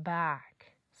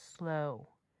back, slow.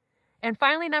 And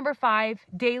finally, number 5,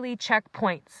 daily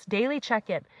checkpoints, daily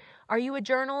check-in. Are you a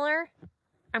journaler?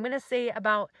 I'm going to say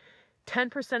about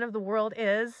 10% of the world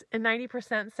is, and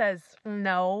 90% says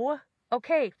no.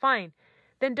 Okay, fine.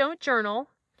 Then don't journal.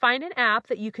 Find an app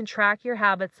that you can track your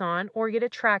habits on, or get a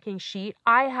tracking sheet.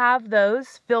 I have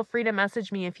those. Feel free to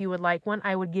message me if you would like one.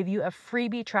 I would give you a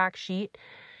freebie track sheet.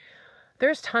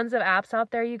 There's tons of apps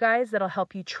out there, you guys, that'll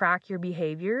help you track your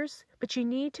behaviors, but you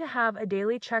need to have a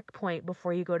daily checkpoint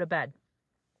before you go to bed.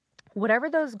 Whatever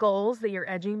those goals that you're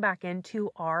edging back into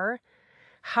are,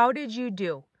 how did you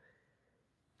do?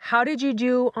 How did you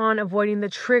do on avoiding the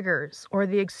triggers or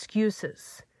the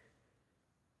excuses?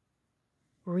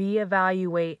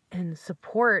 Reevaluate and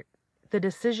support the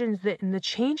decisions and the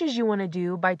changes you want to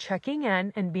do by checking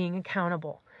in and being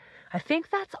accountable. I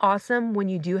think that's awesome when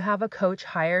you do have a coach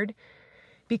hired,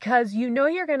 because you know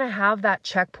you're going to have that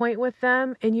checkpoint with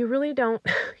them, and you really don't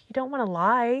want to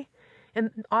lie. And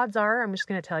odds are, I'm just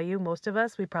going to tell you, most of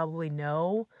us, we probably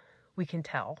know, we can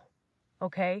tell.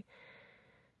 Okay?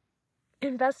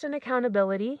 Invest in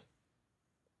accountability.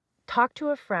 Talk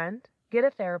to a friend. Get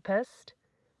a therapist.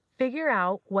 Figure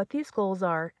out what these goals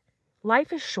are.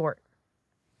 Life is short.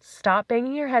 Stop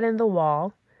banging your head in the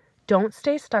wall. Don't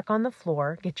stay stuck on the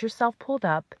floor. Get yourself pulled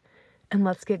up, and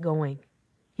let's get going.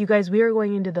 You guys, we are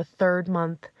going into the 3rd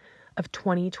month of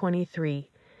 2023.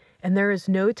 And there is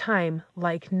no time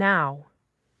like now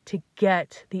to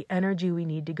get the energy we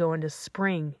need to go into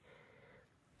spring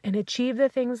and achieve the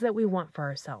things that we want for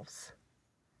ourselves.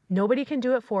 Nobody can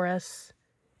do it for us,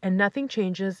 and nothing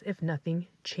changes if nothing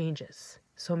changes.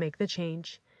 So make the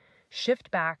change, shift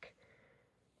back,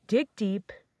 dig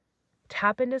deep,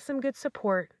 tap into some good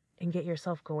support, and get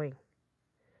yourself going.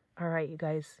 All right, you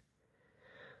guys.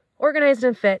 Organized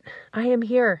and Fit, I am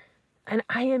here. And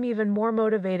I am even more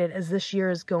motivated as this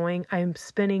year is going. I'm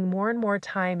spending more and more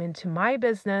time into my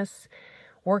business,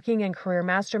 working in Career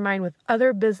Mastermind with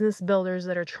other business builders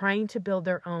that are trying to build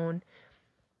their own,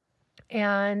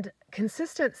 and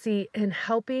consistency in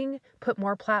helping put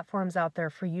more platforms out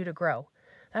there for you to grow.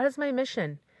 That is my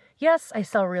mission. Yes, I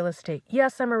sell real estate.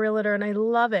 Yes, I'm a realtor and I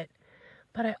love it.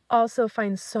 But I also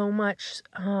find so much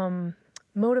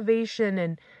motivation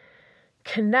and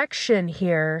connection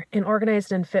here in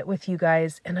Organized and Fit with you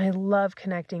guys. And I love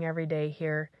connecting every day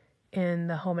here in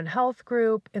the home and health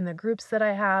group, in the groups that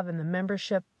I have, in the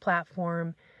membership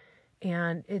platform.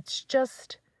 And it's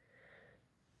just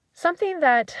something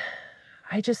that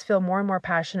I just feel more and more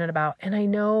passionate about. And I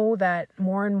know that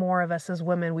more and more of us as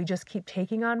women, we just keep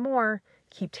taking on more,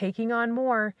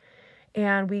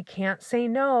 and we can't say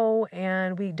no,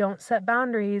 and we don't set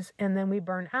boundaries, and then we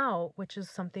burn out, which is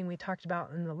something we talked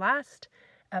about in the last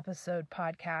episode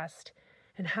podcast.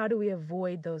 And how do we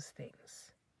avoid those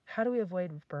things? How do we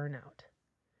avoid burnout?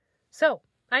 So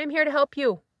I am here to help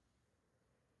you.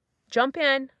 Jump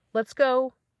in. Let's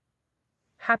go.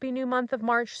 Happy new month of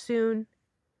March soon.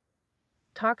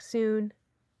 Talk soon.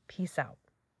 Peace out.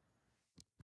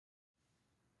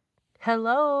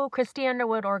 Hello, Christy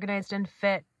Underwood, Organized and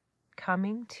Fit,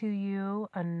 coming to you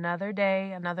another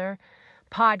day, another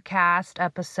podcast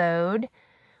episode.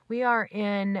 We are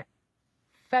in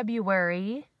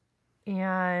February,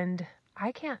 and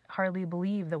I can't hardly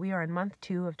believe that we are in month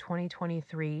 2 of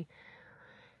 2023.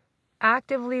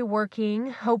 Actively working,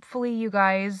 hopefully you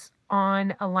guys,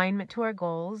 on alignment to our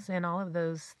goals and all of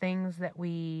those things that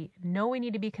we know we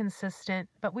need to be consistent,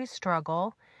 but we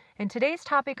struggle. And today's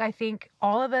topic, I think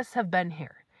all of us have been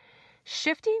here.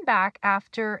 shifting back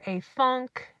after a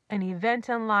funk, an event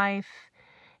in life,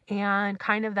 and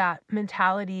kind of that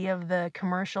mentality of the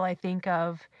commercial I think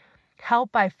of,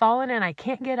 help, I've fallen and I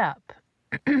can't get up.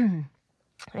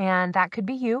 And that could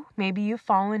be you. Maybe you've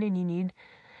fallen and you need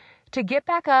to get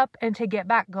back up and to get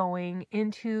back going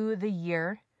into the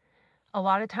year. A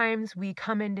lot of times we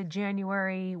come into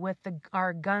January with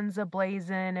our guns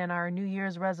a-blazing and our New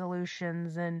Year's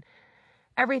resolutions, and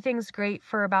everything's great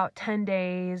for about 10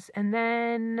 days. And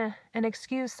then an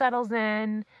excuse settles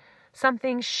in.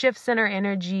 Something shifts in our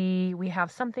energy. We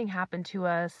have something happen to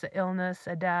us, an illness,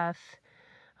 a death,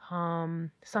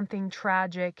 something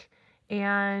tragic,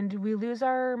 and we lose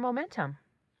our momentum.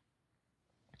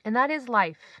 And that is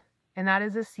life, and that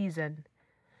is a season.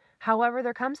 However,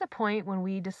 there comes a point when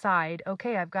we decide,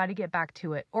 okay, I've got to get back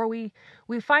to it. Or we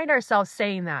find ourselves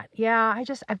saying that, yeah,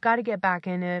 I've got to get back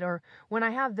in it. Or when I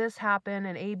have this happen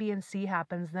and A, B, and C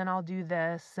happens, then I'll do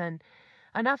this. And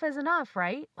enough is enough,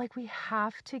 right? Like, we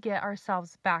have to get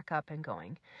ourselves back up and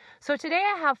going. So today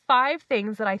I have 5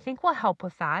 things that I think will help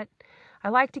with that. I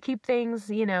like to keep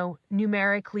things,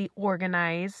 numerically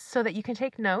organized so that you can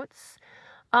take notes.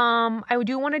 I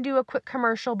do want to do a quick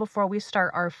commercial before we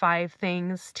start our 5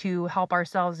 things to help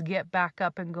ourselves get back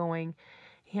up and going.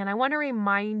 And I want to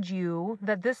remind you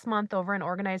that this month over in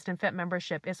Organized and Fit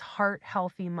membership is Heart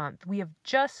Healthy Month. We have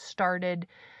just started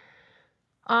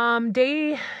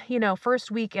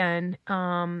first weekend.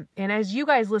 And as you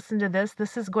guys listen to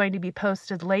this is going to be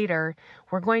posted later.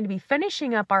 We're going to be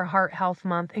finishing up our Heart Health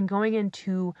Month and going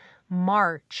into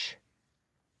March,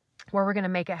 where we're going to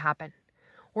make it happen.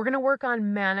 We're going to work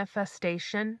on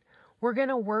manifestation. We're going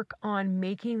to work on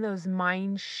making those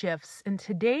mind shifts. And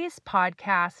today's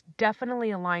podcast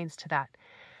definitely aligns to that.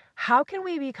 How can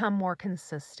we become more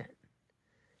consistent?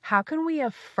 How can we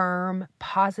affirm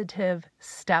positive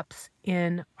steps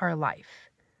in our life?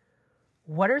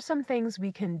 What are some things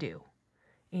we can do?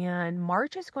 And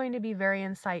March is going to be very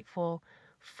insightful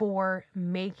for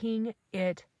making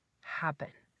it happen.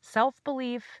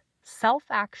 Self-belief,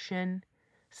 self-action,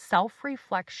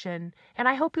 self-reflection, and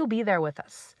I hope you'll be there with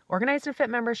us. Organized and Fit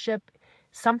membership,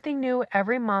 something new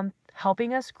every month,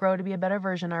 helping us grow to be a better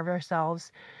version of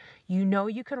ourselves.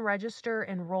 You can register,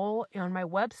 enroll on my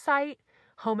website,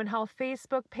 Home and Health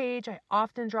Facebook page. I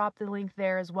often drop the link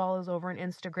there, as well as over on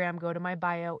Instagram. Go to my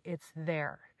bio. It's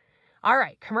there. All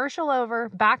right, commercial over.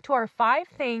 Back to our 5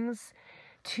 things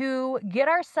to get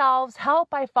ourselves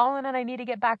help. I've fallen and I need to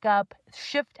get back up.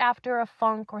 Shift after a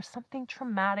funk or something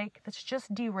traumatic that's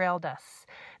just derailed us.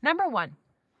 Number 1,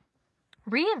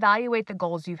 reevaluate the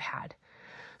goals you've had.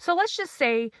 So let's just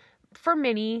say for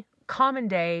many, common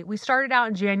day, we started out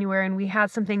in January and we had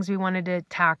some things we wanted to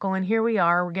tackle, and here we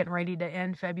are, we're getting ready to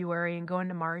end February and go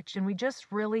into March, and we just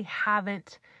really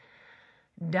haven't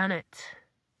done it.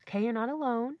 Okay, you're not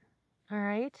alone. All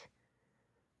right.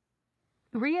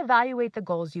 Reevaluate the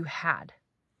goals you had.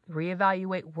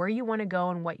 Reevaluate where you want to go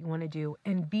and what you want to do,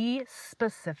 and be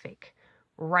specific.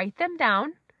 Write them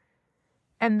down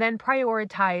and then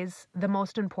prioritize the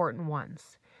most important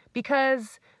ones,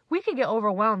 because we could get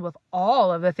overwhelmed with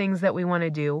all of the things that we want to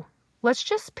do. Let's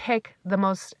just pick the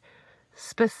most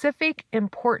specific,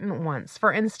 important ones.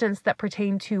 For instance, that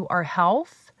pertain to our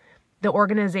health, the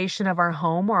organization of our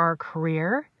home or our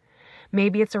career.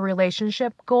 Maybe it's a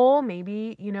relationship goal.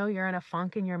 Maybe, you're in a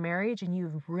funk in your marriage and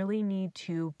you really need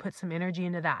to put some energy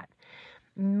into that.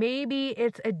 Maybe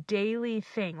it's a daily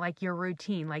thing, like your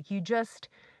routine,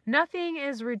 nothing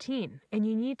is routine, and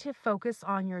you need to focus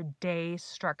on your day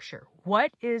structure.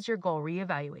 What is your goal?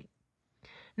 Reevaluate.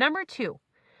 Number 2,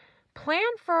 plan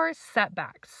for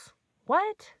setbacks.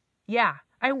 What? Yeah,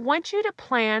 I want you to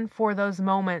plan for those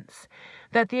moments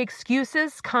that the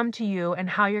excuses come to you and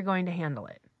how you're going to handle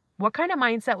it. What kind of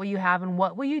mindset will you have, and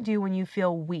what will you do when you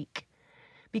feel weak?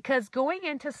 Because going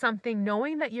into something,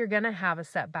 knowing that you're going to have a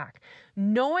setback,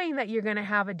 knowing that you're going to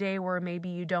have a day where maybe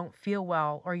you don't feel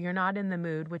well or you're not in the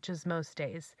mood, which is most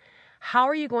days, how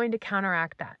are you going to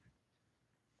counteract that?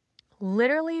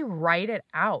 Literally write it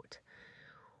out.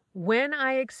 When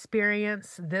I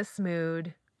experience this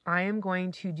mood, I am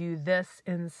going to do this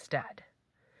instead.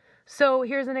 So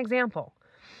here's an example.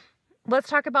 Let's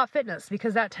talk about fitness,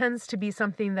 because that tends to be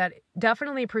something that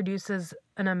definitely produces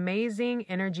an amazing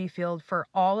energy field for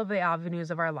all of the avenues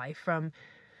of our life, from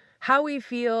how we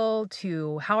feel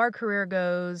to how our career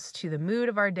goes to the mood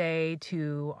of our day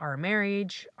to our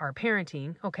marriage, our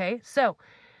parenting. Okay, so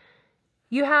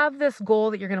you have this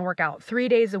goal that you're going to work out 3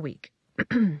 days a week.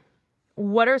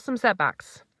 What are some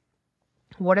setbacks?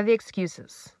 What are the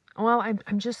excuses? Well,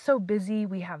 I'm just so busy.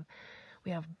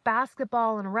 We have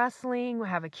basketball and wrestling. We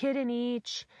have a kid in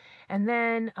each. And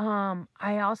then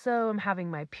I also am having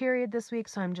my period this week,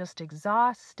 so I'm just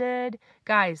exhausted.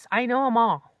 Guys, I know them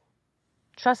all.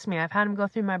 Trust me, I've had them go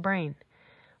through my brain.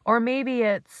 Or maybe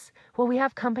it's, well, we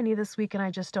have company this week and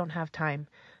I just don't have time.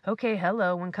 Okay,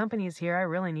 hello, when company's here, I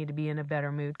really need to be in a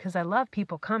better mood because I love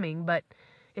people coming, but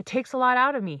it takes a lot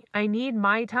out of me. I need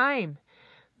my time.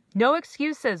 No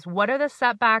excuses. What are the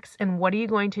setbacks and what are you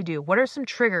going to do? What are some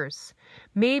triggers?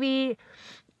 Maybe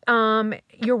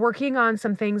you're working on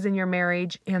some things in your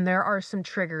marriage and there are some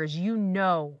triggers. You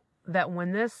know that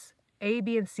when this A,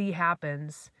 B, and C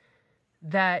happens,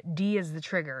 that D is the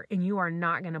trigger and you are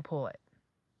not going to pull it.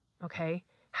 Okay?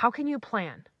 How can you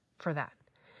plan for that?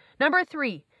 Number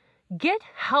 3, get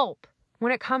help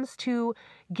when it comes to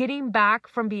getting back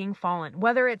from being fallen,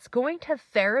 whether it's going to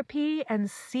therapy and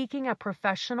seeking a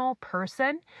professional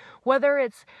person, whether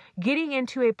it's getting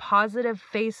into a positive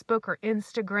Facebook or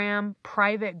Instagram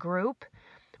private group,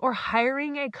 or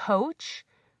hiring a coach,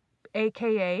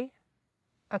 aka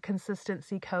a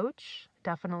consistency coach.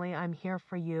 Definitely, I'm here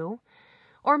for you.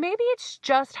 Or maybe it's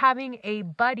just having a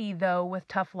buddy, though, with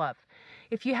tough love.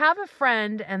 If you have a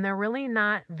friend and they're really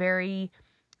not very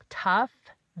tough,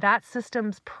 that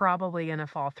system's probably going to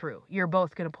fall through. You're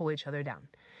both going to pull each other down.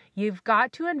 You've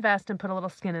got to invest and put a little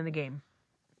skin in the game.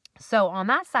 So on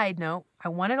that side note, I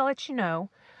wanted to let you know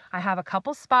I have a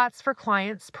couple spots for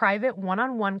clients, private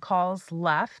one-on-one calls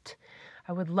left.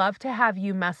 I would love to have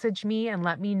you message me and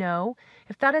let me know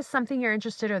if that is something you're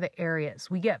interested in, or the areas.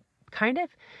 We get kind of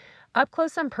up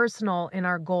close and personal in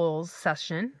our goals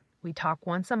session. We talk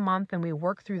once a month and we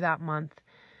work through that month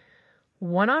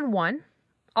one-on-one.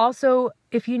 Also,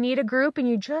 if you need a group and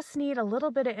you just need a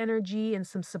little bit of energy and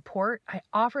some support, I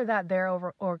offer that there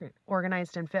over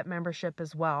Organized and Fit membership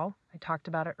as well. I talked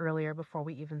about it earlier before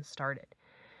we even started.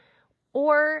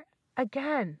 Or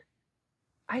again,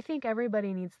 I think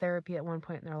everybody needs therapy at one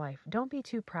point in their life. Don't be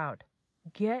too proud.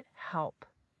 Get help.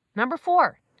 Number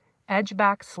 4, edge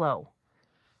back slow.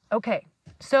 Okay,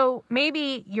 so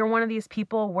maybe you're one of these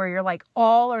people where you're like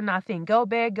all or nothing, go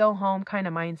big, go home kind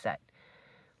of mindset.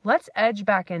 Let's edge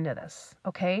back into this,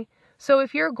 okay? So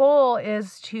if your goal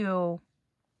is to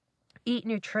eat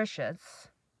nutritious,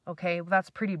 okay, well, that's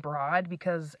pretty broad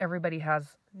because everybody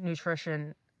has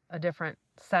nutrition a different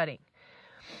setting.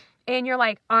 And you're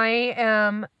like,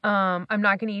 I'm not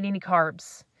going to eat any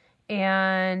carbs,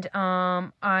 and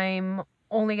I'm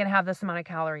only going to have this amount of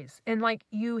calories. And like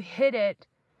you hit it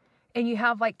and you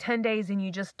have like 10 days and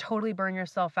you just totally burn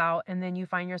yourself out, and then you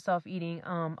find yourself eating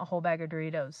a whole bag of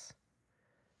Doritos.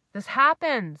 This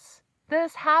happens.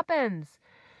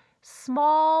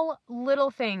 Small little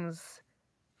things.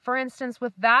 For instance,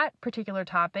 with that particular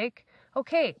topic,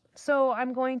 okay, so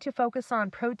I'm going to focus on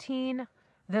protein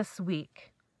this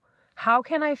week. How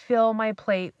can I fill my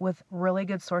plate with really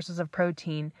good sources of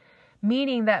protein?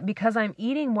 Meaning that because I'm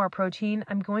eating more protein,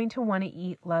 I'm going to want to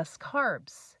eat less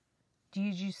carbs.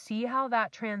 Did you see how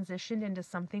that transitioned into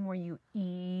something where you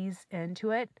ease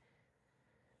into it?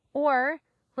 Or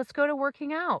let's go to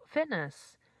working out,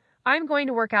 fitness. I'm going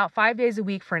to work out 5 days a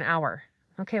week for an hour.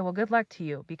 Okay, well, good luck to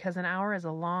you because an hour is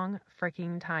a long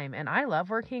freaking time. And I love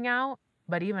working out,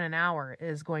 but even an hour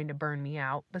is going to burn me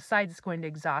out. Besides, it's going to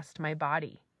exhaust my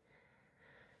body.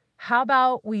 How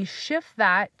about we shift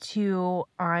that to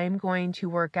I'm going to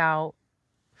work out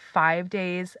 5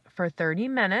 days for 30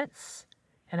 minutes,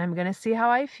 and I'm going to see how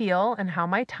I feel and how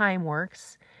my time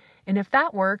works. And if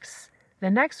that works, the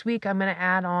next week, I'm going to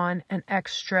add on an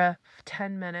extra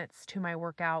 10 minutes to my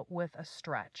workout with a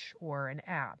stretch or an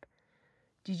ab.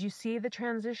 Did you see the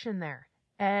transition there?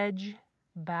 Edge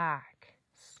back,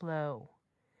 slow.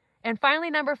 And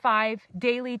finally, number 5,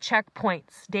 daily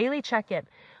checkpoints, daily check-in.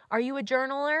 Are you a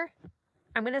journaler?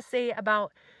 I'm going to say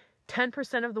about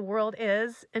 10% of the world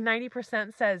is, and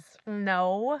 90% says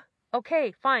no.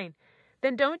 Okay, fine.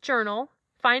 Then don't journal.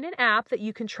 Find an app that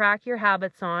you can track your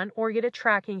habits on or get a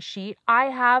tracking sheet. I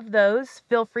have those.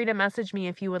 Feel free to message me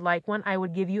if you would like one. I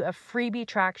would give you a freebie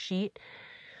track sheet.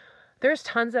 There's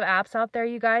tons of apps out there,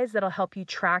 you guys, that'll help you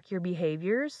track your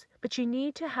behaviors, but you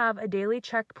need to have a daily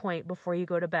checkpoint before you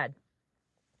go to bed.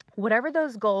 Whatever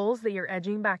those goals that you're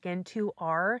edging back into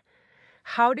are,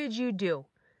 how did you do?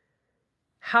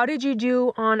 How did you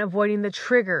do on avoiding the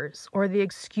triggers or the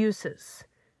excuses?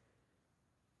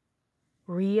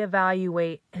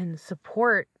 Reevaluate and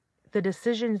support the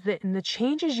decisions and the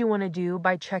changes you want to do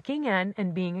by checking in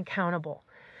and being accountable.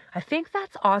 I think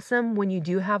that's awesome when you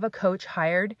do have a coach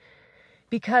hired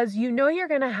because you know you're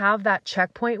going to have that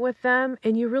checkpoint with them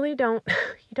and you really don't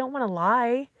want to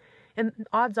lie. And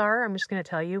odds are, I'm just going to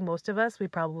tell you, most of us, we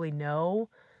probably know,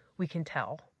 we can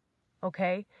tell.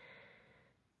 okay?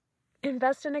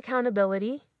 Invest in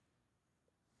accountability.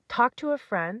 Talk to a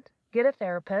friend. Get a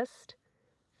therapist.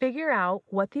 Figure out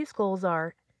what these goals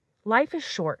are. Life is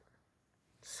short.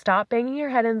 Stop banging your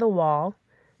head in the wall.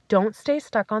 Don't stay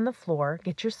stuck on the floor.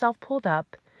 Get yourself pulled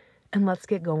up and let's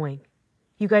get going.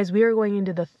 You guys, we are going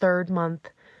into the third month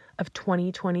of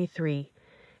 2023,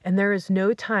 and there is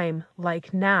no time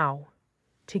like now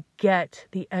to get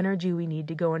the energy we need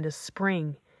to go into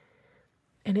spring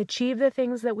and achieve the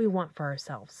things that we want for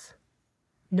ourselves.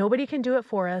 Nobody can do it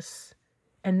for us,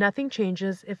 and nothing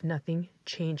changes if nothing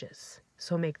changes.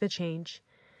 So make the change,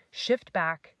 shift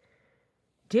back,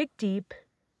 dig deep,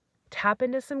 tap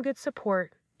into some good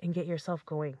support, and get yourself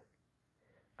going.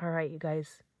 All right, you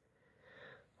guys.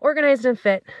 Organized and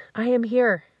Fit, I am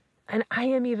here. And I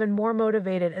am even more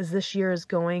motivated as this year is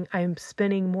going. I'm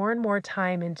spending more and more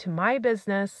time into my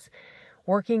business,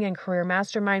 working in Career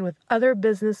Mastermind with other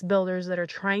business builders that are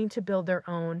trying to build their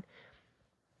own,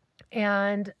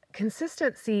 and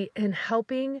consistency in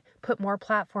helping put more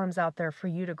platforms out there for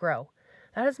you to grow.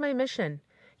 That is my mission.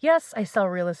 Yes, I sell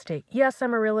real estate. Yes,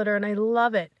 I'm a realtor and I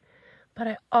love it. But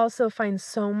I also find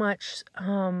so much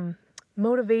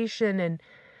motivation and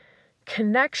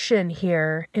connection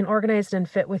here in Organized and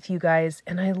Fit with you guys.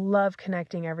 And I love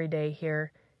connecting every day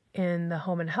here in the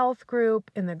home and health group,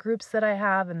 in the groups that I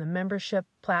have, in the membership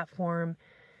platform.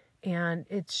 And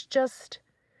it's just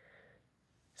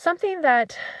something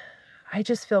that I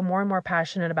just feel more and more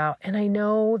passionate about. And I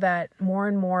know that more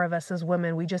and more of us as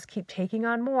women, we just keep taking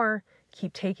on more,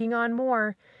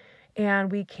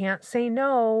 and we can't say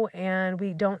no, and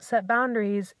we don't set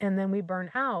boundaries, and then we burn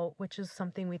out, which is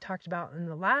something we talked about in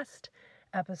the last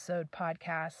episode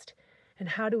podcast. And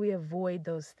how do we avoid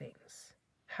those things?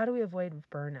 How do we avoid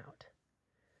burnout?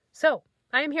 So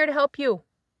I am here to help you.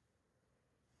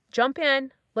 Jump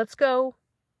in. Let's go.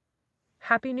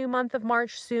 Happy new month of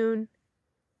March soon.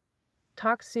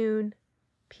 Talk soon.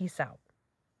 Peace out.